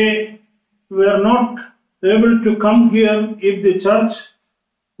 They were not able to come here if the church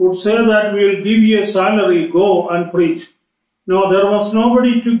would say that we will give you a salary, go and preach. No, there was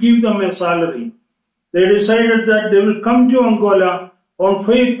nobody to give them a salary. They decided that they will come to Angola on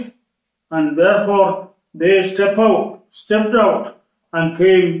faith, and therefore they stepped out and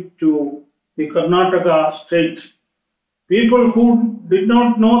came to the Karnataka state. People who did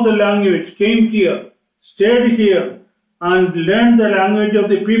not know the language came here, stayed here, and learned the language of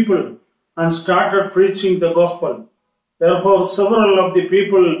the people and started preaching the gospel. Therefore, several of the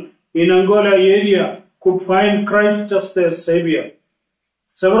people in Angola area could find Christ as their Savior.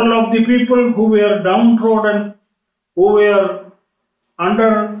 Several of the people who were downtrodden, who were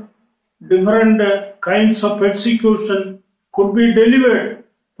under different kinds of persecution, could be delivered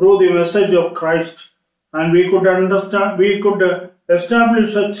through the message of Christ. And we could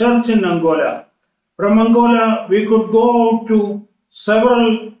establish a church in Angola. From Angola, we could go out to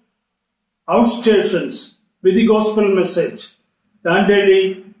several outstations with the gospel message.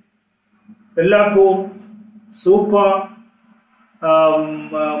 Dandeli, Ellapur, Supa,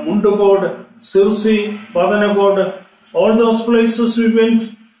 Mundugod, Sirsi, Padanagod, all those places we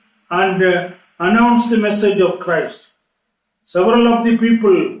went and announced the message of Christ. Several of the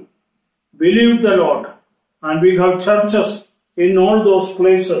people believed the Lord, and we have churches in all those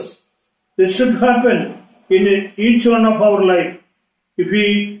places. This should happen in each one of our life. If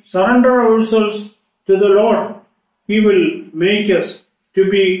we surrender ourselves to the Lord, He will make us to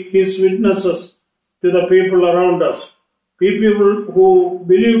be His witnesses to the people around us. People who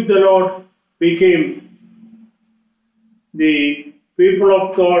believed the Lord became the people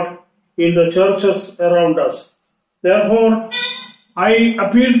of God in the churches around us. Therefore, I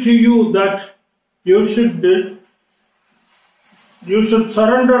appeal to you that you should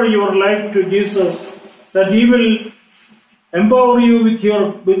surrender your life to Jesus, that He will empower you with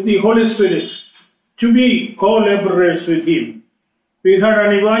the Holy Spirit to be co-laborers with Him. We had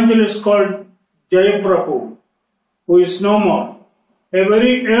an evangelist called Jayaprabhu, who is no more, a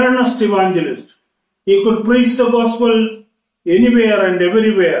very earnest evangelist. He could preach the gospel anywhere and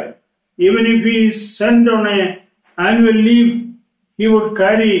everywhere. Even if he is sent on an annual leave, he would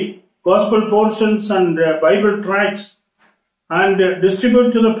carry gospel portions and Bible tracts and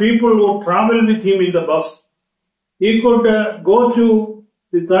distribute to the people who travel with him in the bus. He could go to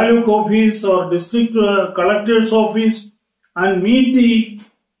the taluk office or district collector's office and meet the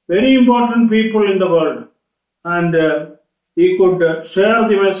very important people in the world, and he could share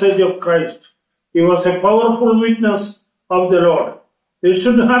the message of Christ. He was a powerful witness of the Lord. This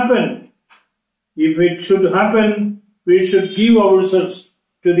should happen. If it should happen, we should give ourselves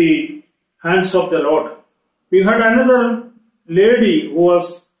to the hands of the Lord. We had another lady who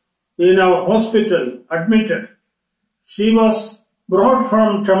was in our hospital admitted. She was brought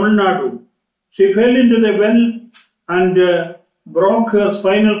from Tamil Nadu. She fell into the well and broke her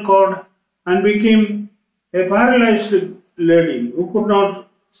spinal cord and became a paralyzed lady who could not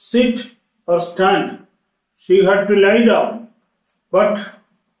sit or stand. She had to lie down. But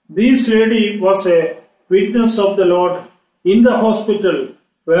this lady was a witness of the Lord in the hospital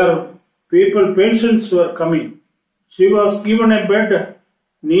where patients were coming. She was given a bed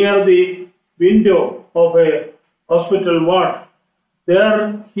near the window of a hospital ward.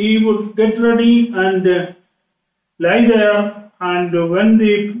 There he would get ready and lie there, and when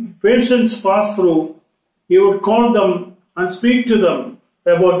the patients passed through, he would call them and speak to them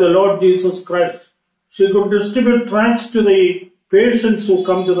about the Lord Jesus Christ. She could distribute tracts to the patients who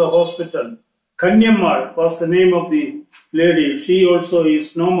come to the hospital. Kanyammal was the name of the lady. She also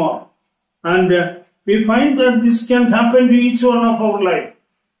is no more. And we find that this can happen to each one of our life.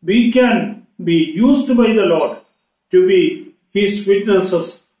 We can be used by the Lord to be His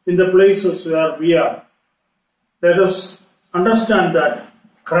witnesses in the places where we are. Let us understand that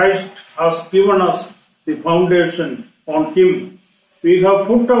Christ has given us the foundation on Him. We have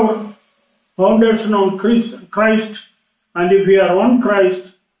put our foundation on Christ, and if we are on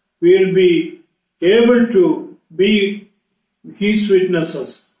Christ, we will be able to be His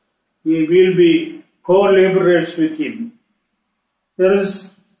witnesses. We will be co-laborers with Him. There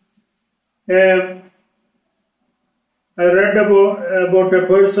is I read about a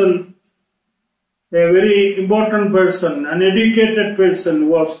person a very important person, an educated person,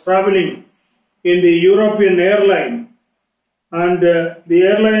 was traveling in the European airline, and the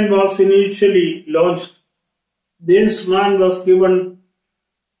airline was initially launched. This man was given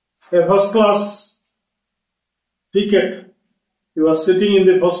a first class ticket. He was sitting in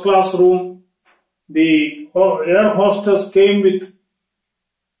the first class room. The air hostess came with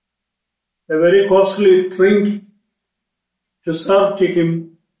a very costly drink to serve to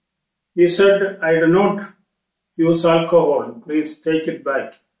him. He said, "I do not use alcohol. Please take it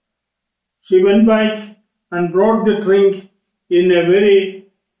back." She went back and brought the drink in a very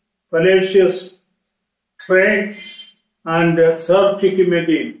fallacious tray and served to him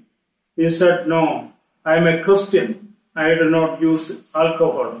again. He said, "No, I am a Christian. I do not use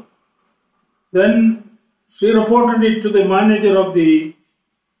alcohol." Then she reported it to the manager of the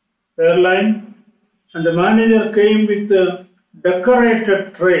airline, and the manager came with a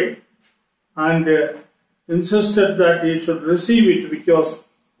decorated tray and insisted that he should receive it because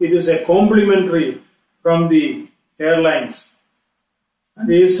it is a complimentary from the airlines. And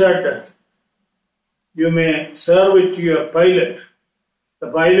he said, "You may serve it to your pilot," the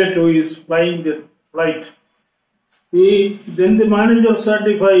pilot who is flying the flight. Then the manager said,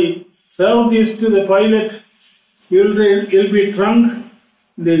 "If I serve this to the pilot, he'll be drunk.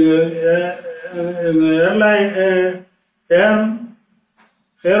 The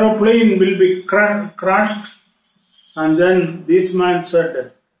aeroplane will be crashed." And then this man said,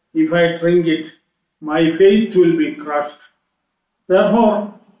 "If I drink it, my faith will be crushed." Therefore,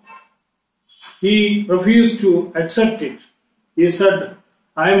 he refused to accept it. He said,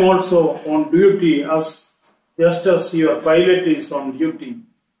 "I am also on duty just as your pilot is on duty.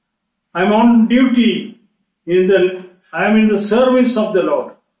 I am on duty I am in the service of the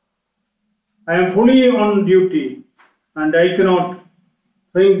Lord. I am fully on duty and I cannot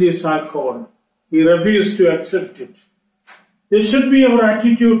drink this alcohol." He refused to accept it. This should be our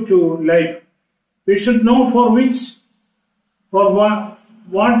attitude to life. We should know for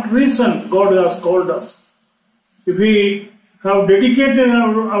what reason God has called us. If we have dedicated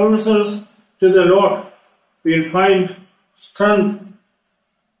ourselves to the Lord, we will find strength.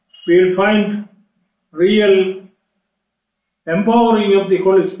 We will find real empowering of the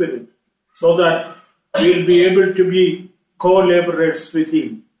Holy Spirit so that we will be able to be co-laborers with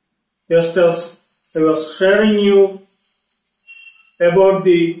Him. Just as I was sharing you about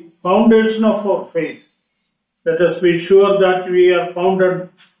the foundation of our faith, let us be sure that we are founded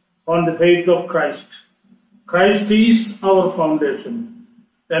on the faith of Christ. Christ is our foundation.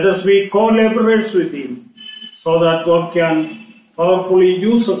 Let us be co-laborers with Him so that God can powerfully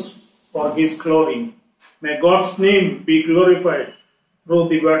use us for His glory. May God's name be glorified through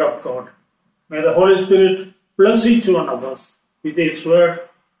the Word of God. May the Holy Spirit bless each one of us with His Word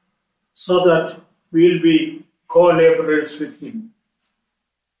so that we will be co-laborers with Him.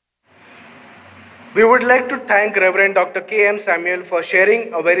 We would like to thank Reverend Dr. K.M. Samuel for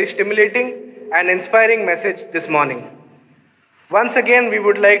sharing a very stimulating and inspiring message this morning. Once again, we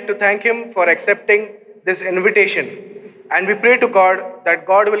would like to thank him for accepting this invitation, and we pray to God that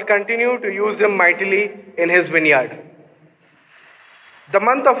God will continue to use him mightily in His vineyard. The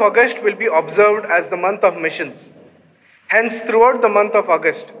month of August will be observed as the month of missions. Hence, throughout the month of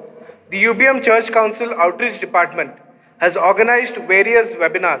August, the U.B.M. Church Council Outreach Department has organized various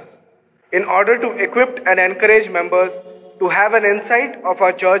webinars in order to equip and encourage members to have an insight of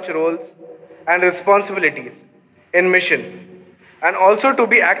our church roles and responsibilities in mission, and also to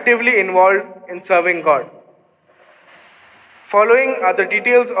be actively involved in serving God. Following are the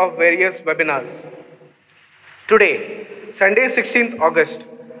details of various webinars. Today, Sunday 16th August,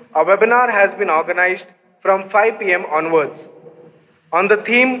 a webinar has been organized from 5 p.m. onwards on the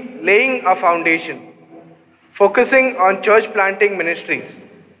theme Laying a Foundation, focusing on church planting ministries.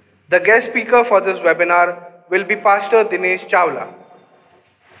 The guest speaker for this webinar will be Pastor Dinesh Chawla.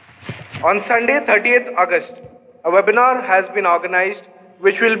 On Sunday 30th August, a webinar has been organized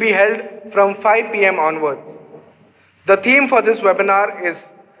which will be held from 5 p.m. onwards. The theme for this webinar is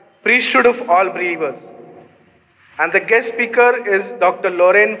Priesthood of All Believers, and the guest speaker is Dr.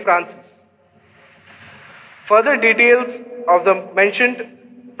 Lorraine Francis. Further details of the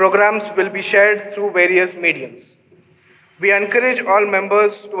mentioned programs will be shared through various mediums. We encourage all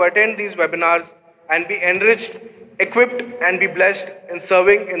members to attend these webinars and be enriched, equipped, and be blessed in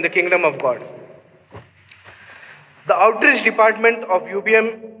serving in the kingdom of God. The Outreach Department of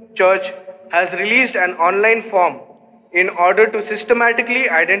U.B.M. Church has released an online form in order to systematically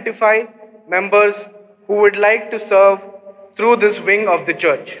identify members who would like to serve through this wing of the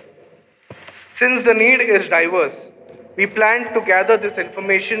church. Since the need is diverse, we plan to gather this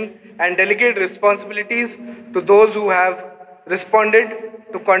information and delegate responsibilities to those who have responded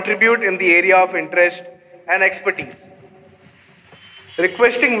to contribute in the area of interest and expertise.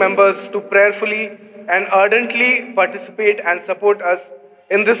 Requesting members to prayerfully and ardently participate and support us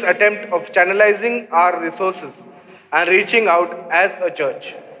in this attempt of channelizing our resources and reaching out as a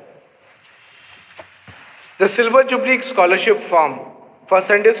church. The Silver Jubilee Scholarship Form for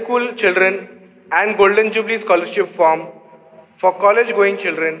Sunday School children and Golden Jubilee Scholarship Form for college-going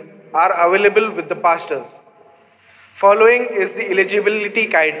children are available with the pastors. Following is the eligibility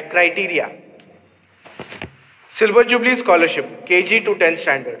criteria. Silver Jubilee Scholarship, KG to 10th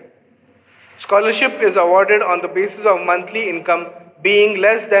standard. Scholarship is awarded on the basis of monthly income being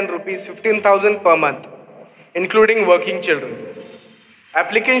less than Rs 15,000 per month, including working children.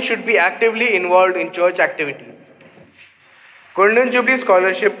 Applicants should be actively involved in church activities. Golden Jubilee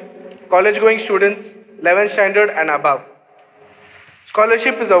Scholarship, college-going students, 11th standard and above.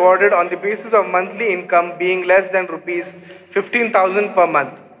 Scholarship is awarded on the basis of monthly income being less than Rs 15,000 per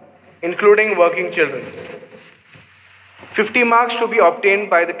month, including working children. 50 marks to be obtained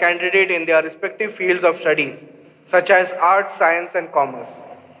by the candidate in their respective fields of studies, such as arts, science, and commerce.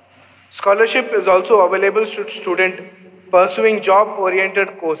 Scholarship is also available to students pursuing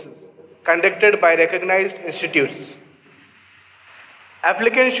job-oriented courses conducted by recognized institutes.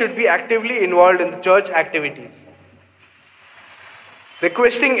 Applicants should be actively involved in the church activities.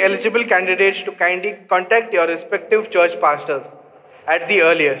 Requesting eligible candidates to kindly contact your respective church pastors at the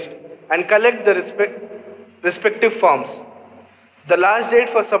earliest and collect the respective forms. The last date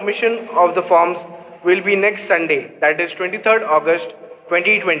for submission of the forms will be next Sunday, that is 23rd August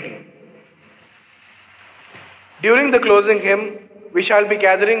 2020. During the closing hymn, we shall be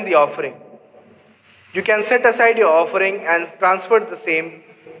gathering the offering. You can set aside your offering and transfer the same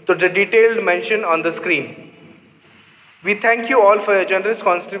to the detailed mention on the screen. We thank you all for your generous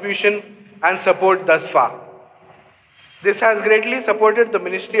contribution and support thus far. This has greatly supported the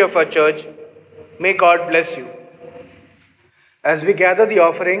ministry of our church. May God bless you. As we gather the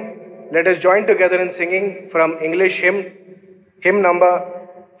offering, let us join together in singing from English hymn number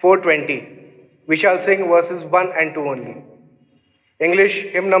 420. We shall sing verses 1 and 2 only. English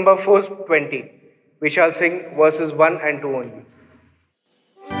hymn number 420. We shall sing verses 1 and 2 only.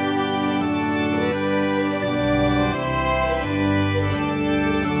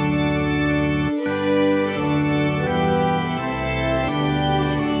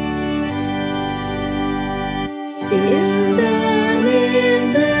 In the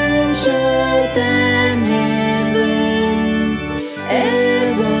name of than heaven,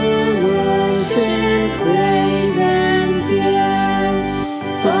 ever worship, praise and fear,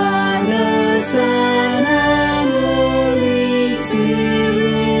 Father, Son, and Holy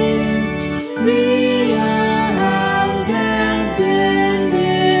Spirit. We our house have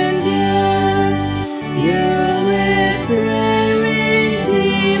builded here, here we pray with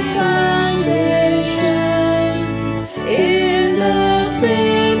deep foundations. In the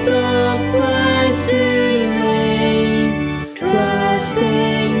faith of Christ we lay,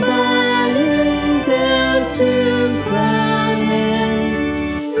 trusting by His help to crown it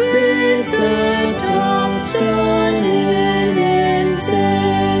with the top stone in its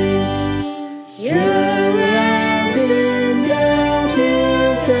day. Here rising down to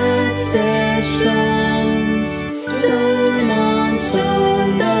succession, stone on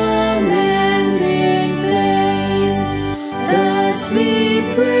stone the mending place. Thus we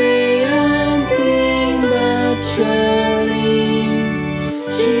pray unseen but surely,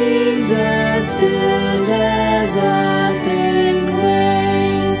 Jesus build us up in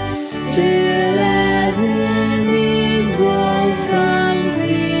grace, till as in these walls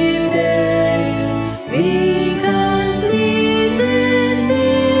completed, we complete in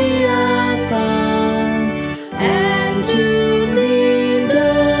thee are found, and to thee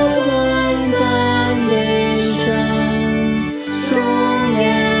the one foundation, strong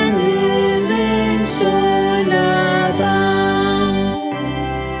and living stones abound.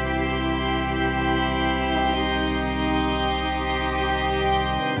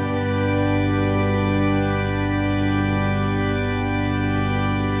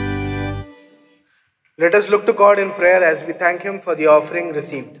 Let us look to God in prayer as we thank Him for the offering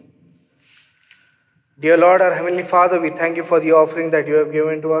received. Dear Lord, our Heavenly Father, we thank you for the offering that you have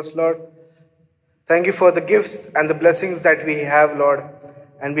given to us, Lord. Thank you for the gifts and the blessings that we have, Lord.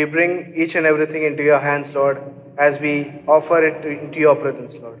 And we bring each and everything into your hands, Lord, as we offer it into your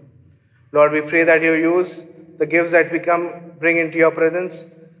presence, Lord. Lord, we pray that you use the gifts that we bring into your presence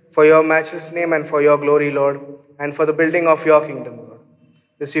for your matchless name and for your glory, Lord, and for the building of your kingdom, Lord.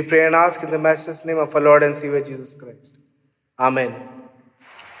 This we pray and ask in the matchless name of our Lord and Savior Jesus Christ. Amen.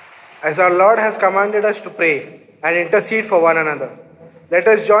 As our Lord has commanded us to pray and intercede for one another, let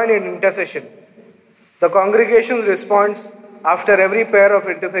us join in intercession. The congregation's response after every prayer of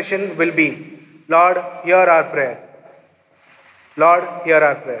intercession will be, Lord, hear our prayer. Lord, hear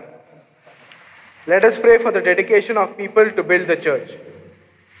our prayer. Let us pray for the dedication of people to build the church.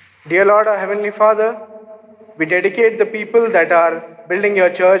 Dear Lord, our Heavenly Father, we dedicate the people that are building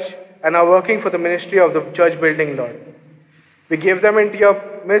your church and are working for the ministry of the church building, Lord. We give them into your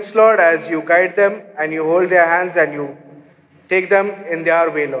midst, Lord, as you guide them and you hold their hands and you take them in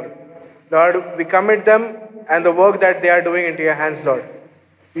their way, Lord. Lord, we commit them and the work that they are doing into your hands, Lord.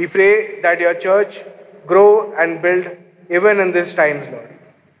 We pray that your church grow and build even in these times, Lord.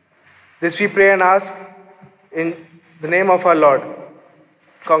 This we pray and ask in the name of our Lord.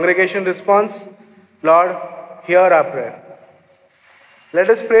 Congregation response, Lord, hear our prayer. Let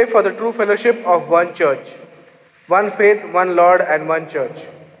us pray for the true fellowship of one church, one faith, one Lord, and one church.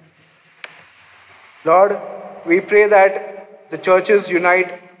 Lord, we pray that the churches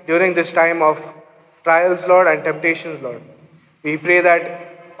unite during this time of trials, Lord, and temptations, Lord. We pray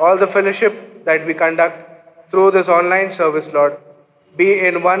that all the fellowship that we conduct through this online service, Lord, be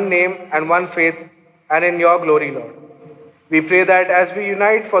in one name and one faith and in your glory, Lord. We pray that as we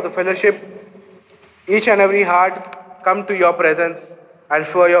unite for the fellowship, each and every heart come to your presence and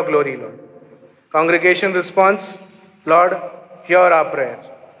for your glory, Lord. Congregation response, Lord, hear our prayers.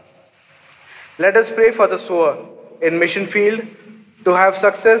 Let us pray for the sower in mission field to have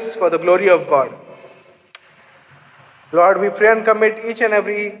success for the glory of God. Lord, we pray and commit each and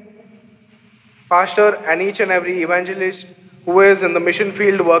every pastor and each and every evangelist who is in the mission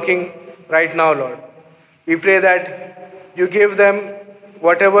field working right now, Lord. We pray that you give them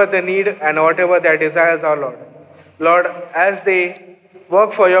whatever they need and whatever their desires are, Lord. Lord, as they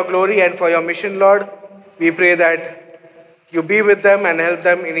work for your glory and for your mission, Lord, we pray that you be with them and help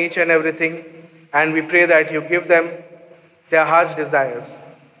them in each and everything. And we pray that you give them their heart's desires.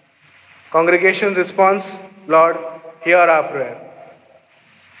 Congregation response, Lord, hear our prayer.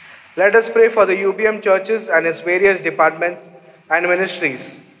 Let us pray for the U.B.M churches and its various departments and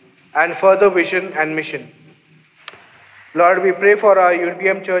ministries and further vision and mission. Lord, we pray for our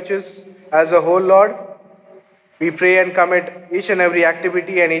U.B.M churches as a whole, Lord. We pray and commit each and every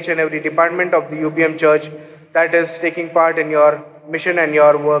activity and each and every department of the U.B.M church that is taking part in your mission and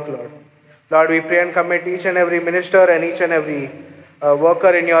your work, Lord. Lord, we pray and commit each and every minister and each and every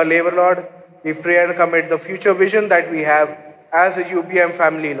worker in your labor, Lord. We pray and commit the future vision that we have as a U.B.M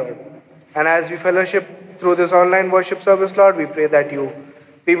family, Lord. And as we fellowship through this online worship service, Lord, we pray that you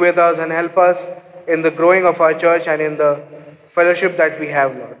be with us and help us in the growing of our church and in the fellowship that we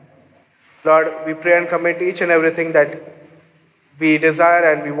have, Lord. Lord, we pray and commit each and everything that we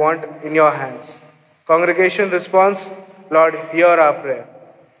desire and we want in your hands. Congregation response, Lord, hear our prayer.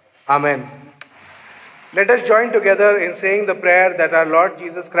 Amen. Let us join together in saying the prayer that our Lord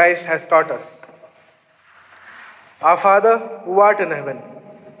Jesus Christ has taught us. Our Father, who art in heaven,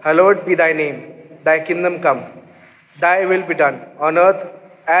 hallowed be thy name. Thy kingdom come. Thy will be done on earth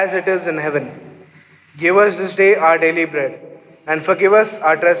as it is in heaven. Give us this day our daily bread, and forgive us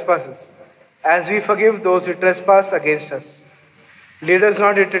our trespasses, as we forgive those who trespass against us. Lead us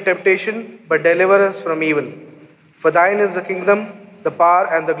not into temptation, but deliver us from evil. For thine is the kingdom, the power,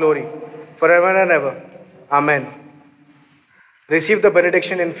 and the glory, forever and ever. Amen. Receive the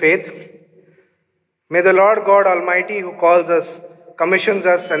benediction in faith. May the Lord God Almighty, who calls us, commissions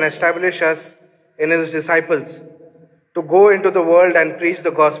us, and establishes us in his disciples, to go into the world and preach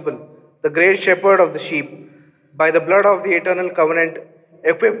the gospel, the great shepherd of the sheep, by the blood of the eternal covenant,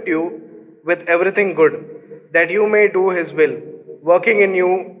 equip you with everything good, that you may do his will, working in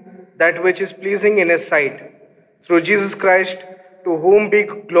you that which is pleasing in his sight, through Jesus Christ, to whom be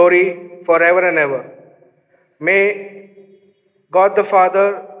glory forever and ever. May God the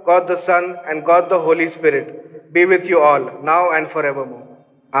Father, God the Son, and God the Holy Spirit be with you all, now and forevermore.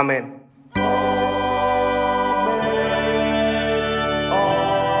 Amen.